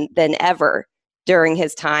season than ever during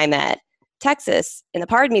his time at Texas. And the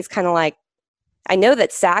part of me is kind of like, I know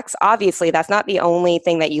that sacks, obviously, that's not the only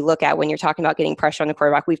thing that you look at when you're talking about getting pressure on the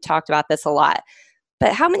quarterback. We've talked about this a lot.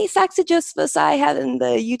 But how many sacks did Joseph Osai have in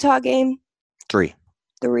the Utah game? 3.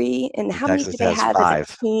 And how many Texas did they have 5 as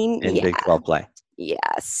a team? in Big 12 play. Yeah.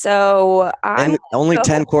 So and only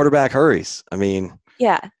 10 quarterback hurries. I mean,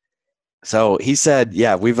 yeah. So he said,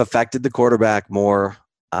 yeah, we've affected the quarterback more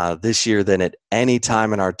this year than at any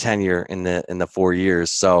time in our tenure in the 4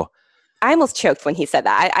 years. So I almost choked when he said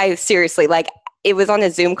that. I seriously, like, it was on a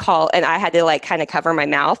Zoom call and I had to like kind of cover my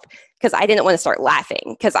mouth because I didn't want to start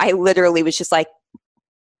laughing, because I literally was just like,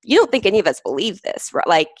 you don't think any of us believe this, right?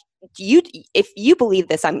 Like, if you believe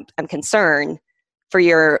this, I'm concerned for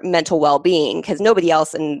your mental well-being, because nobody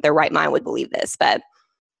else in their right mind would believe this. But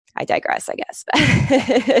I digress, I guess.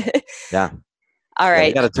 Yeah. All right. Yeah,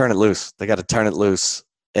 they got to turn it loose.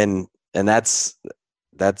 And that's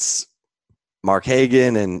Mark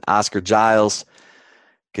Hagan and Oscar Giles,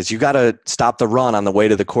 because you got to stop the run on the way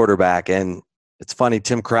to the quarterback. And it's funny,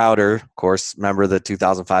 Tim Crowder, of course, member of the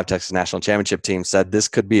 2005 Texas National Championship team, said this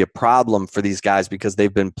could be a problem for these guys because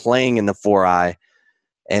they've been playing in the 4-eye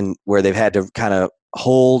and where they've had to kind of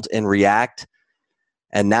hold and react.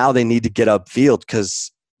 And now they need to get upfield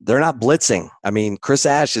because they're not blitzing. I mean, Chris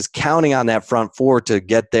Ash is counting on that front four to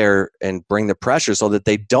get there and bring the pressure so that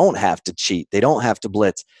they don't have to cheat. They don't have to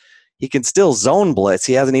blitz. He can still zone blitz.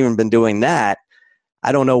 He hasn't even been doing that.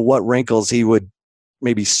 I don't know what wrinkles he would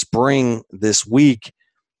maybe spring this week,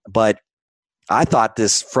 but I thought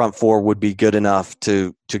this front four would be good enough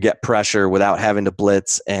to get pressure without having to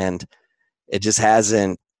blitz, and it just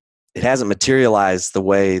hasn't materialized the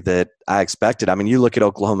way that I expected. I mean, you look at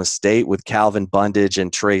Oklahoma State with Calvin Bundage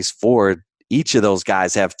and Trace Ford, each of those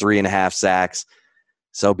guys have 3.5 sacks.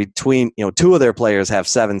 So between, two of their players have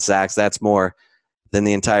 7 sacks. That's more than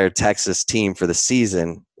the entire Texas team for the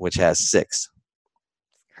season, which has 6.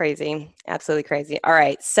 Crazy. Absolutely crazy. All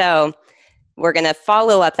right. So we're going to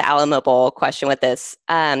follow up the Alamo Bowl question with this.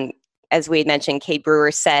 As we had mentioned, Cade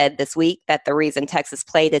Brewer said this week that the reason Texas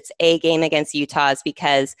played its A game against Utah is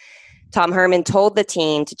because Tom Herman told the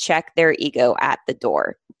team to check their ego at the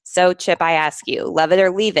door. So, Chip, I ask you, love it or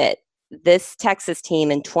leave it, this Texas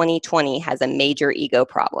team in 2020 has a major ego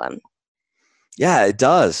problem. Yeah, it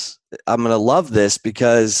does. I'm going to love this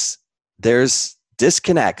because there's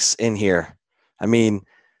disconnects in here. I mean,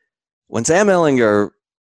 when Sam Ehlinger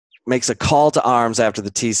makes a call to arms after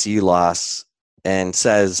the TCU loss and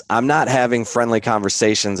says, I'm not having friendly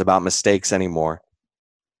conversations about mistakes anymore,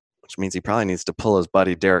 which means he probably needs to pull his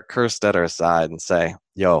buddy Derek Kerstetter aside and say,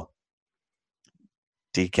 yo,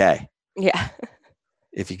 DK. Yeah.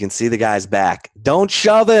 If you can see the guy's back, don't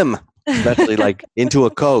shove him, especially like into a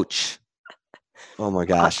coach. Oh my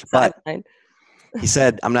gosh. But he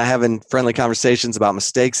said, I'm not having friendly conversations about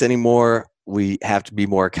mistakes anymore. We have to be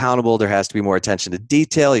more accountable. There has to be more attention to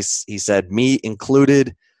detail. He said, me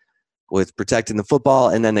included, with protecting the football.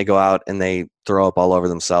 And then they go out and they throw up all over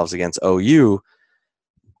themselves against OU.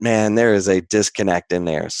 Man, there is a disconnect in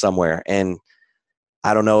there somewhere. And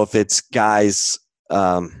I don't know if it's guys,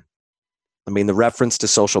 the reference to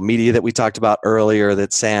social media that we talked about earlier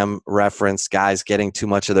that Sam referenced, guys getting too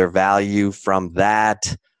much of their value from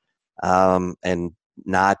that, and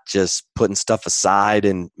not just putting stuff aside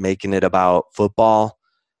and making it about football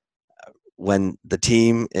when the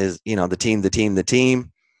team is, the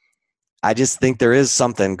team. I just think there is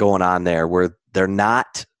something going on there where they're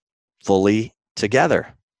not fully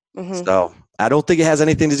together. Mm-hmm. So I don't think it has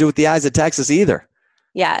anything to do with the eyes of Texas either.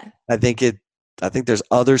 Yeah. I think there's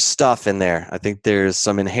other stuff in there. I think there's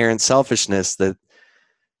some inherent selfishness that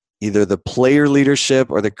either the player leadership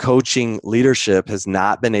or the coaching leadership has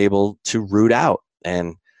not been able to root out.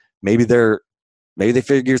 And maybe they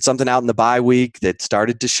figured something out in the bye week that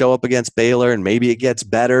started to show up against Baylor, and maybe it gets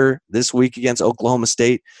better this week against Oklahoma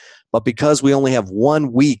State. But because we only have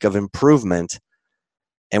 1 week of improvement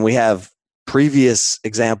and we have previous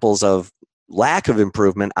examples of lack of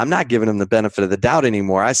improvement, I'm not giving them the benefit of the doubt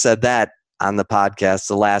anymore. I said that on the podcast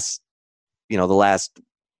the last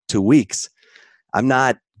 2 weeks. I'm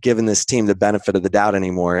not giving this team the benefit of the doubt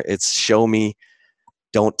anymore. It's show me,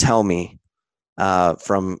 don't tell me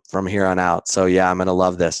from here on out. So yeah, I'm going to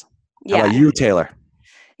love this. Yeah. How about you, Taylor?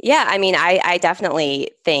 Yeah. I mean, I definitely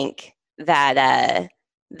think that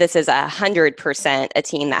this is 100% a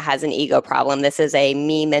team that has an ego problem. This is a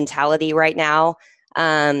me mentality right now.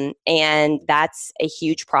 And that's a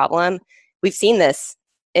huge problem. We've seen this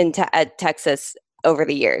in Texas over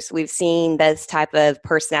the years. We've seen this type of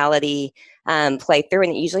personality play through,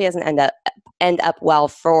 and it usually doesn't end up well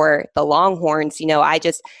for the Longhorns.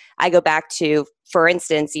 I go back to, for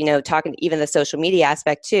instance, talking even the social media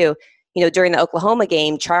aspect too. During the Oklahoma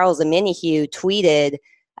game, Charles Omenihu tweeted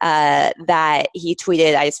that he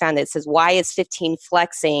tweeted, I just found it says, "Why is 15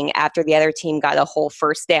 flexing after the other team got a whole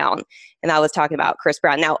first down?" And I was talking about Chris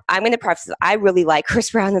Brown. Now, I'm going to preface this. I really like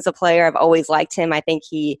Chris Brown as a player. I've always liked him. I think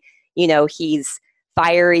he's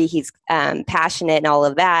fiery, he's passionate and all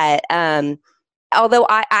of that. Although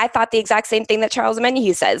I thought the exact same thing that Charles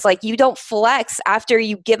Omenihu says. Like, you don't flex after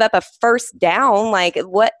you give up a first down. Like,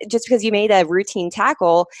 what? Just because you made a routine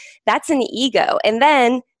tackle, that's an ego. And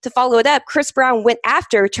then to follow it up, Chris Brown went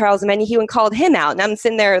after Charles Omenihu and called him out. And I'm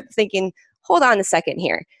sitting there thinking, hold on a second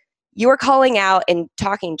here. You are calling out and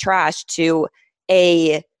talking trash to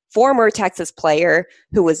a former Texas player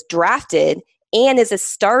who was drafted and is a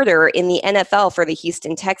starter in the NFL for the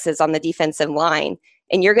Houston Texans on the defensive line.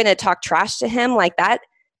 And you're going to talk trash to him like that?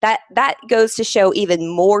 That goes to show even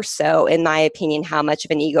more so, in my opinion, how much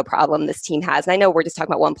of an ego problem this team has. And I know we're just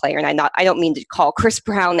talking about one player, and I don't mean to call Chris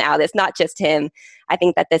Brown out. It's not just him. I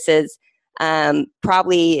think that this is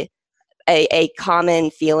probably a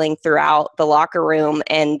common feeling throughout the locker room,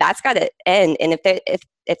 and that's got to end. And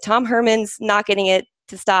if Tom Herman's not getting it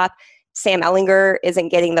to stop, Sam Ehlinger isn't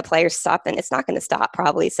getting the players to stop, then it's not going to stop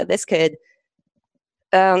probably. So this could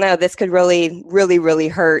really, really, really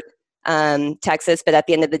hurt Texas. But at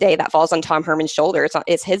the end of the day, that falls on Tom Herman's shoulders.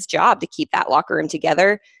 It's his job to keep that locker room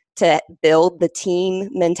together, to build the team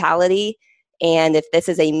mentality. And if this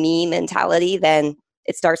is a me mentality, then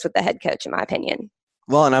it starts with the head coach, in my opinion.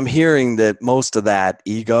 Well, and I'm hearing that most of that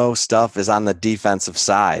ego stuff is on the defensive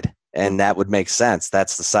side, and that would make sense.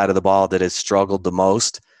 That's the side of the ball that has struggled the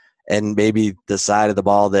most, and maybe the side of the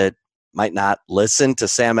ball that might not listen to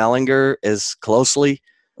Sam Ehlinger as closely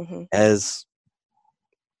as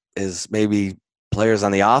maybe players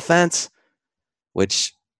on the offense,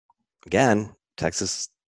 which, again, Texas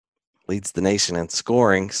leads the nation in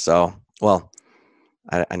scoring. So, well,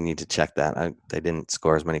 I need to check that. They didn't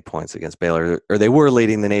score as many points against Baylor, or they were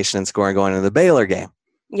leading the nation in scoring going into the Baylor game.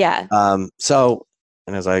 Yeah. So,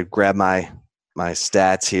 and as I grab my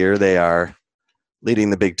stats here, they are leading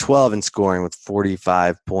the Big 12 in scoring with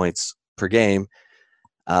 45 points per game.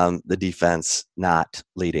 The defense not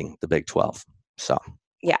leading the Big 12. So,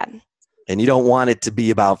 yeah. And you don't want it to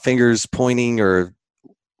be about fingers pointing or,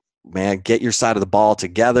 man, get your side of the ball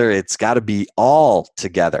together. It's got to be all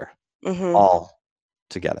together. All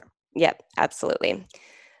together. Yep, absolutely.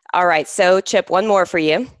 All right. So, Chip, one more for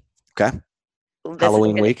you. Okay.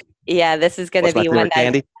 Halloween week. Yeah, this is going to be one that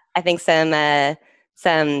candy? I think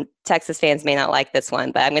some Texas fans may not like this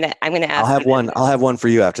one, but I'm gonna ask. I'll have one for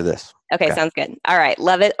you after this. Okay, sounds good. All right,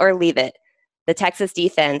 love it or leave it. The Texas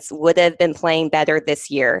defense would have been playing better this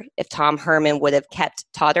year if Tom Herman would have kept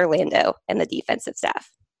Todd Orlando and the defensive staff.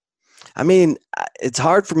 I mean, it's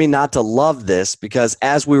hard for me not to love this because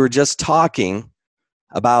as we were just talking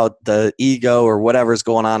about the ego or whatever's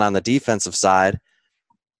going on the defensive side,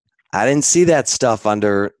 I didn't see that stuff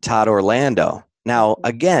under Todd Orlando. Now,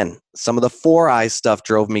 again, some of the 4-eye stuff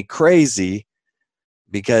drove me crazy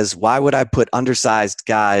because why would I put undersized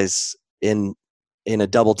guys in a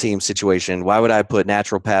double team situation? Why would I put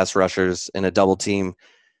natural pass rushers in a double team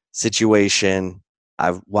situation?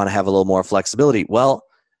 I want to have a little more flexibility. Well,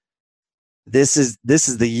 this is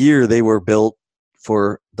the year they were built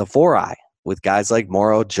for the 4-eye with guys like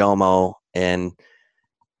Moro Jomo and,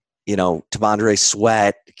 T'Vondre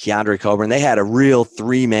Sweat, Keandre Coburn. They had a real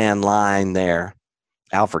 3-man line there.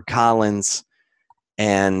 Alfred Collins.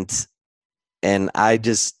 And I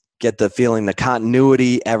just get the feeling the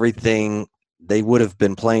continuity, everything, they would have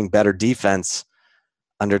been playing better defense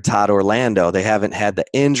under Todd Orlando. They haven't had the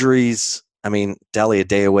injuries. I mean, Dele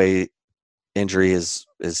Adeyewale injury is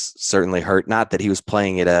certainly hurt. Not that he was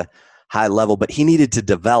playing at a high level, but he needed to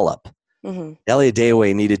develop. Mm-hmm. Dele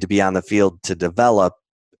Adeyewale needed to be on the field to develop.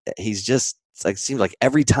 He's just like, seems like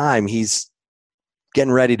every time he's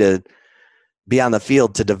getting ready to be on the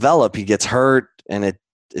field to develop, he gets hurt, and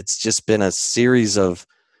it's just been a series of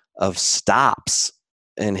stops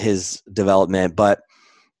in his development. But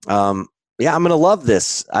yeah, I'm going to love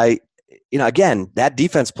this. Again, that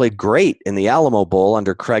defense played great in the Alamo Bowl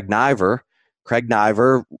under Craig Niver. Craig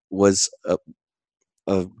Niver was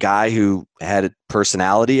a guy who had a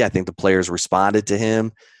personality. I think the players responded to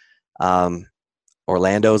him.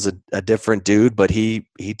 Orlando's a different dude, but he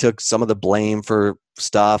took some of the blame for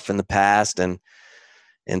stuff in the past and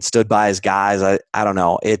stood by his guys. I don't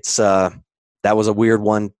know. It's that was a weird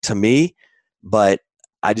one to me, but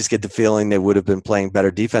I just get the feeling they would have been playing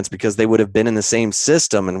better defense because they would have been in the same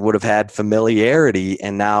system and would have had familiarity.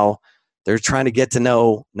 And now they're trying to get to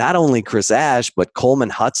know not only Chris Ash, but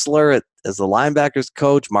Coleman Hutzler as the linebackers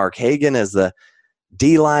coach, Mark Hagan as the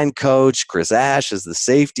D-line coach, Chris Ash as the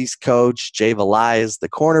safeties coach, Jay Valai as the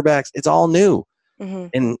cornerbacks. It's all new. Mm-hmm.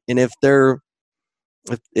 And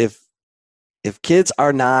if kids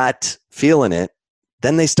are not feeling it,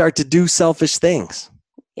 then they start to do selfish things.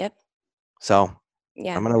 Yep. So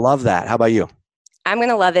yeah, I'm going to love that. How about you? I'm going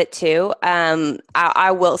to love it too.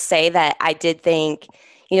 I will say that I did think,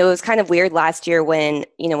 it was kind of weird last year when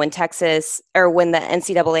Texas, or when the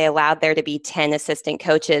NCAA allowed there to be 10 assistant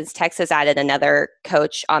coaches, Texas added another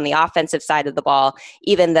coach on the offensive side of the ball,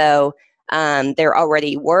 even though there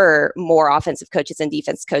already were more offensive coaches and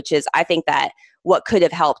defense coaches. I think that what could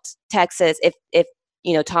have helped Texas if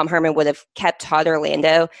Tom Herman would have kept Todd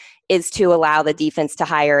Orlando is to allow the defense to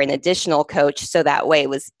hire an additional coach. So that way it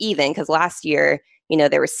was even, because last year,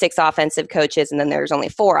 there were 6 offensive coaches and then there was only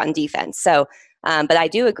 4 on defense. So, but I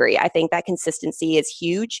do agree. I think that consistency is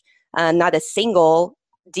huge. Not a single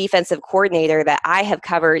defensive coordinator that I have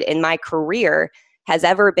covered in my career has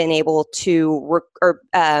ever been able to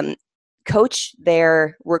coach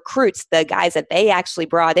their recruits, the guys that they actually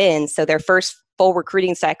brought in, so their first full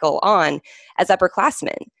recruiting cycle on, as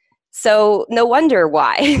upperclassmen. So no wonder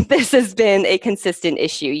why this has been a consistent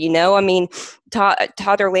issue. I mean,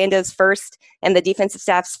 Todd Orlando's first and the defensive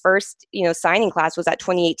staff's first, signing class was that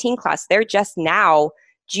 2018 class. They're just now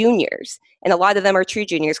juniors, and a lot of them are true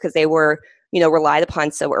juniors because they were, relied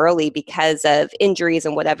upon so early because of injuries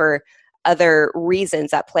and whatever other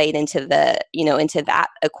reasons that played into into that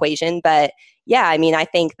equation. But yeah, I mean, I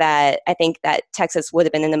think that Texas would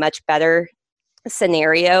have been in a much better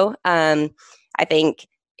scenario. I think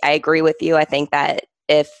I agree with you. I think that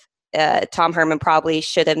if Tom Herman probably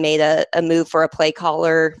should have made a move for a play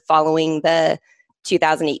caller following the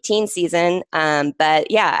 2018 season. But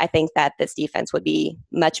yeah, I think that this defense would be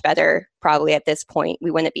much better probably at this point.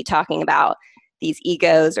 We wouldn't be talking about these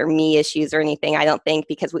egos or me issues or anything, I don't think,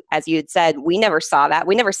 because as you had said, we never saw that.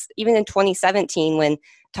 We never, even in 2017 when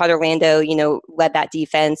Todd Orlando, led that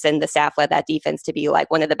defense and the staff led that defense to be like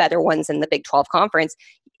one of the better ones in the Big 12 conference.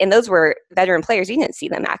 And those were veteran players. You didn't see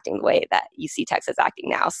them acting the way that you see Texas acting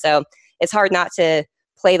now. So it's hard not to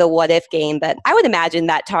play the what if game. But I would imagine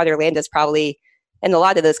that Todd Orlando's probably, and a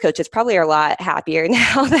lot of those coaches probably are a lot happier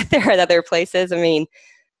now that they're at other places. I mean,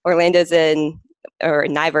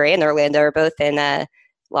 Niver and Orlando are both in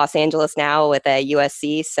Los Angeles now with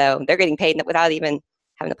USC. So they're getting paid without even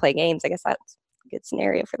having to play games. I guess that's a good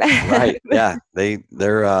scenario for that. Right. Yeah.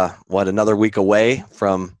 They're another week away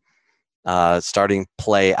from starting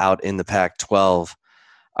play out in the Pac-12.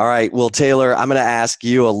 All right. Well, Taylor, I'm going to ask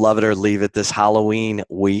you a love it or leave it this Halloween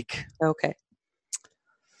week. Okay.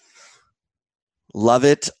 Love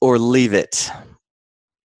it or leave it.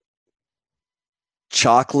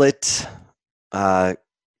 Chocolate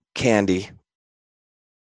candy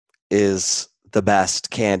is the best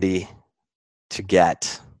candy to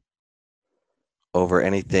get over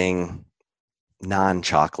anything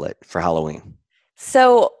non-chocolate for Halloween.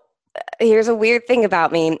 So here's a weird thing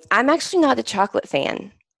about me. I'm actually not a chocolate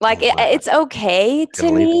fan. Like it's okay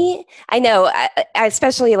to me. I know, I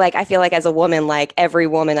especially like, I feel like as a woman, like every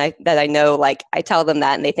woman that I know, like I tell them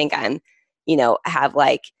that and they think I'm, have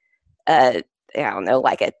like, I don't know,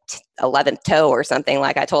 like a 11th toe or something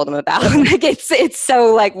like I told them about. Like it's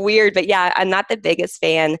so like weird, but yeah, I'm not the biggest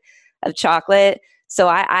fan of chocolate. So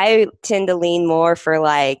I tend to lean more for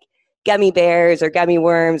like gummy bears or gummy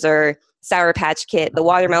worms or Sour Patch Kid, the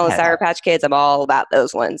watermelon Sour Patch Kids. I'm all about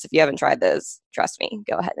those ones. If you haven't tried those, trust me,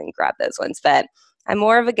 go ahead and grab those ones. But I'm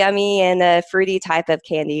more of a gummy and a fruity type of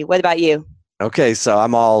candy. What about you? Okay, so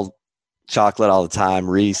I'm all chocolate all the time,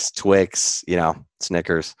 Reese, Twix,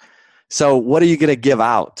 Snickers. So what are you going to give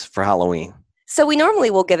out for Halloween? So we normally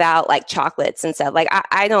will give out like chocolates and stuff. Like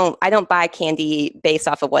I don't buy candy based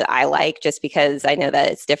off of what I like, just because I know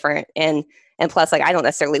that it's different. And plus, like, I don't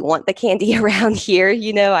necessarily want the candy around here.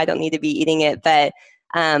 I don't need to be eating it. But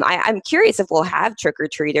I'm curious if we'll have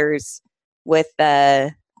trick-or-treaters with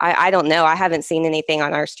I don't know. I haven't seen anything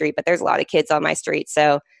on our street, but there's a lot of kids on my street.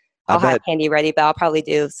 So I'll have candy ready, but I'll probably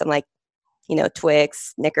do some like,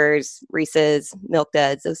 Twix, Snickers, Reese's, Milk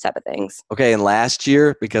Duds, those type of things. Okay. And last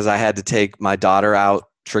year, because I had to take my daughter out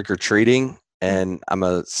trick-or-treating and I'm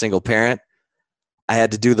a single parent, I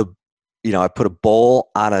had to do I put a bowl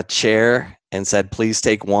on a chair and said, please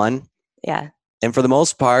take one. Yeah. And for the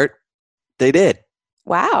most part, they did.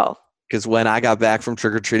 Wow. Because when I got back from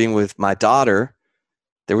trick-or-treating with my daughter,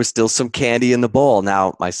 there was still some candy in the bowl.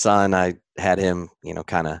 Now, my son, I had him,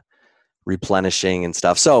 kind of replenishing and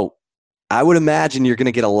stuff. So I would imagine you're going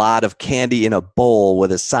to get a lot of candy in a bowl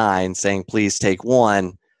with a sign saying, please take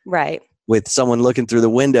one. Right. With someone looking through the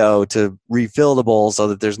window to refill the bowl so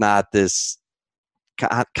that there's not this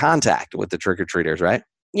contact with the trick-or-treaters, right?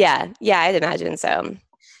 Yeah. Yeah, I'd imagine so.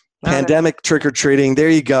 Pandemic trick-or-treating. There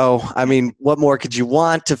you go. I mean, what more could you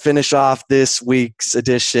want to finish off this week's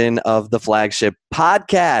edition of the Flagship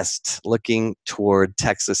Podcast, looking toward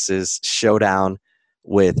Texas's showdown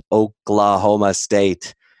with Oklahoma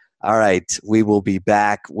State. All right. We will be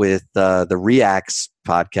back with the Reacts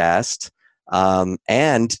podcast.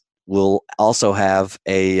 And we'll also have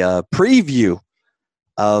a preview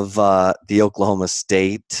of the Oklahoma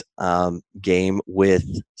State game with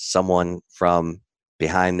someone from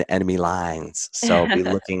behind the enemy lines. So be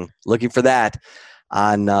looking for that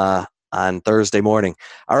on Thursday morning.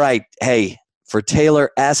 All right. Hey, for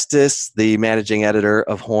Taylor Estes, the managing editor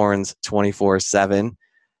of Horns 24/7,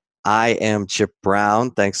 I am Chip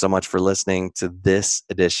Brown. Thanks so much for listening to this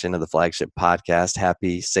edition of the Flagship Podcast.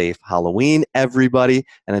 Happy, safe Halloween, everybody.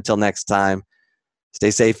 And until next time,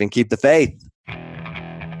 stay safe and keep the faith.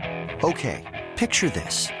 Okay, picture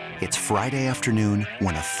this. It's Friday afternoon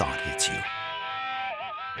when a thought hits you.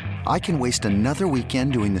 I can waste another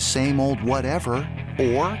weekend doing the same old whatever,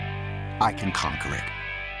 or I can conquer it.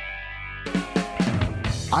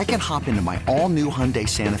 I can hop into my all-new Hyundai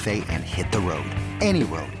Santa Fe and hit the road. Any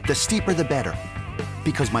road. The steeper, the better.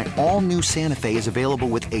 Because my all-new Santa Fe is available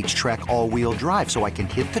with H-Track all-wheel drive, so I can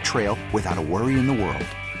hit the trail without a worry in the world.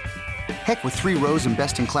 Heck, with 3 rows and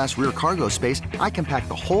best-in-class rear cargo space, I can pack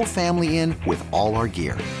the whole family in with all our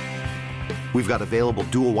gear. We've got available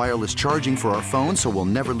dual wireless charging for our phones, so we'll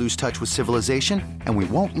never lose touch with civilization, and we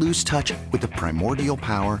won't lose touch with the primordial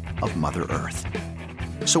power of Mother Earth.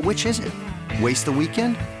 So which is it? Waste the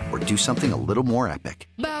weekend or do something a little more epic?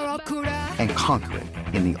 And conquer it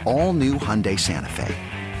in the all-new Hyundai Santa Fe.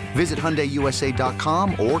 Visit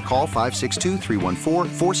HyundaiUSA.com or call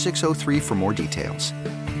 562-314-4603 for more details.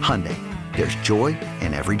 Hyundai, there's joy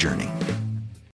in every journey.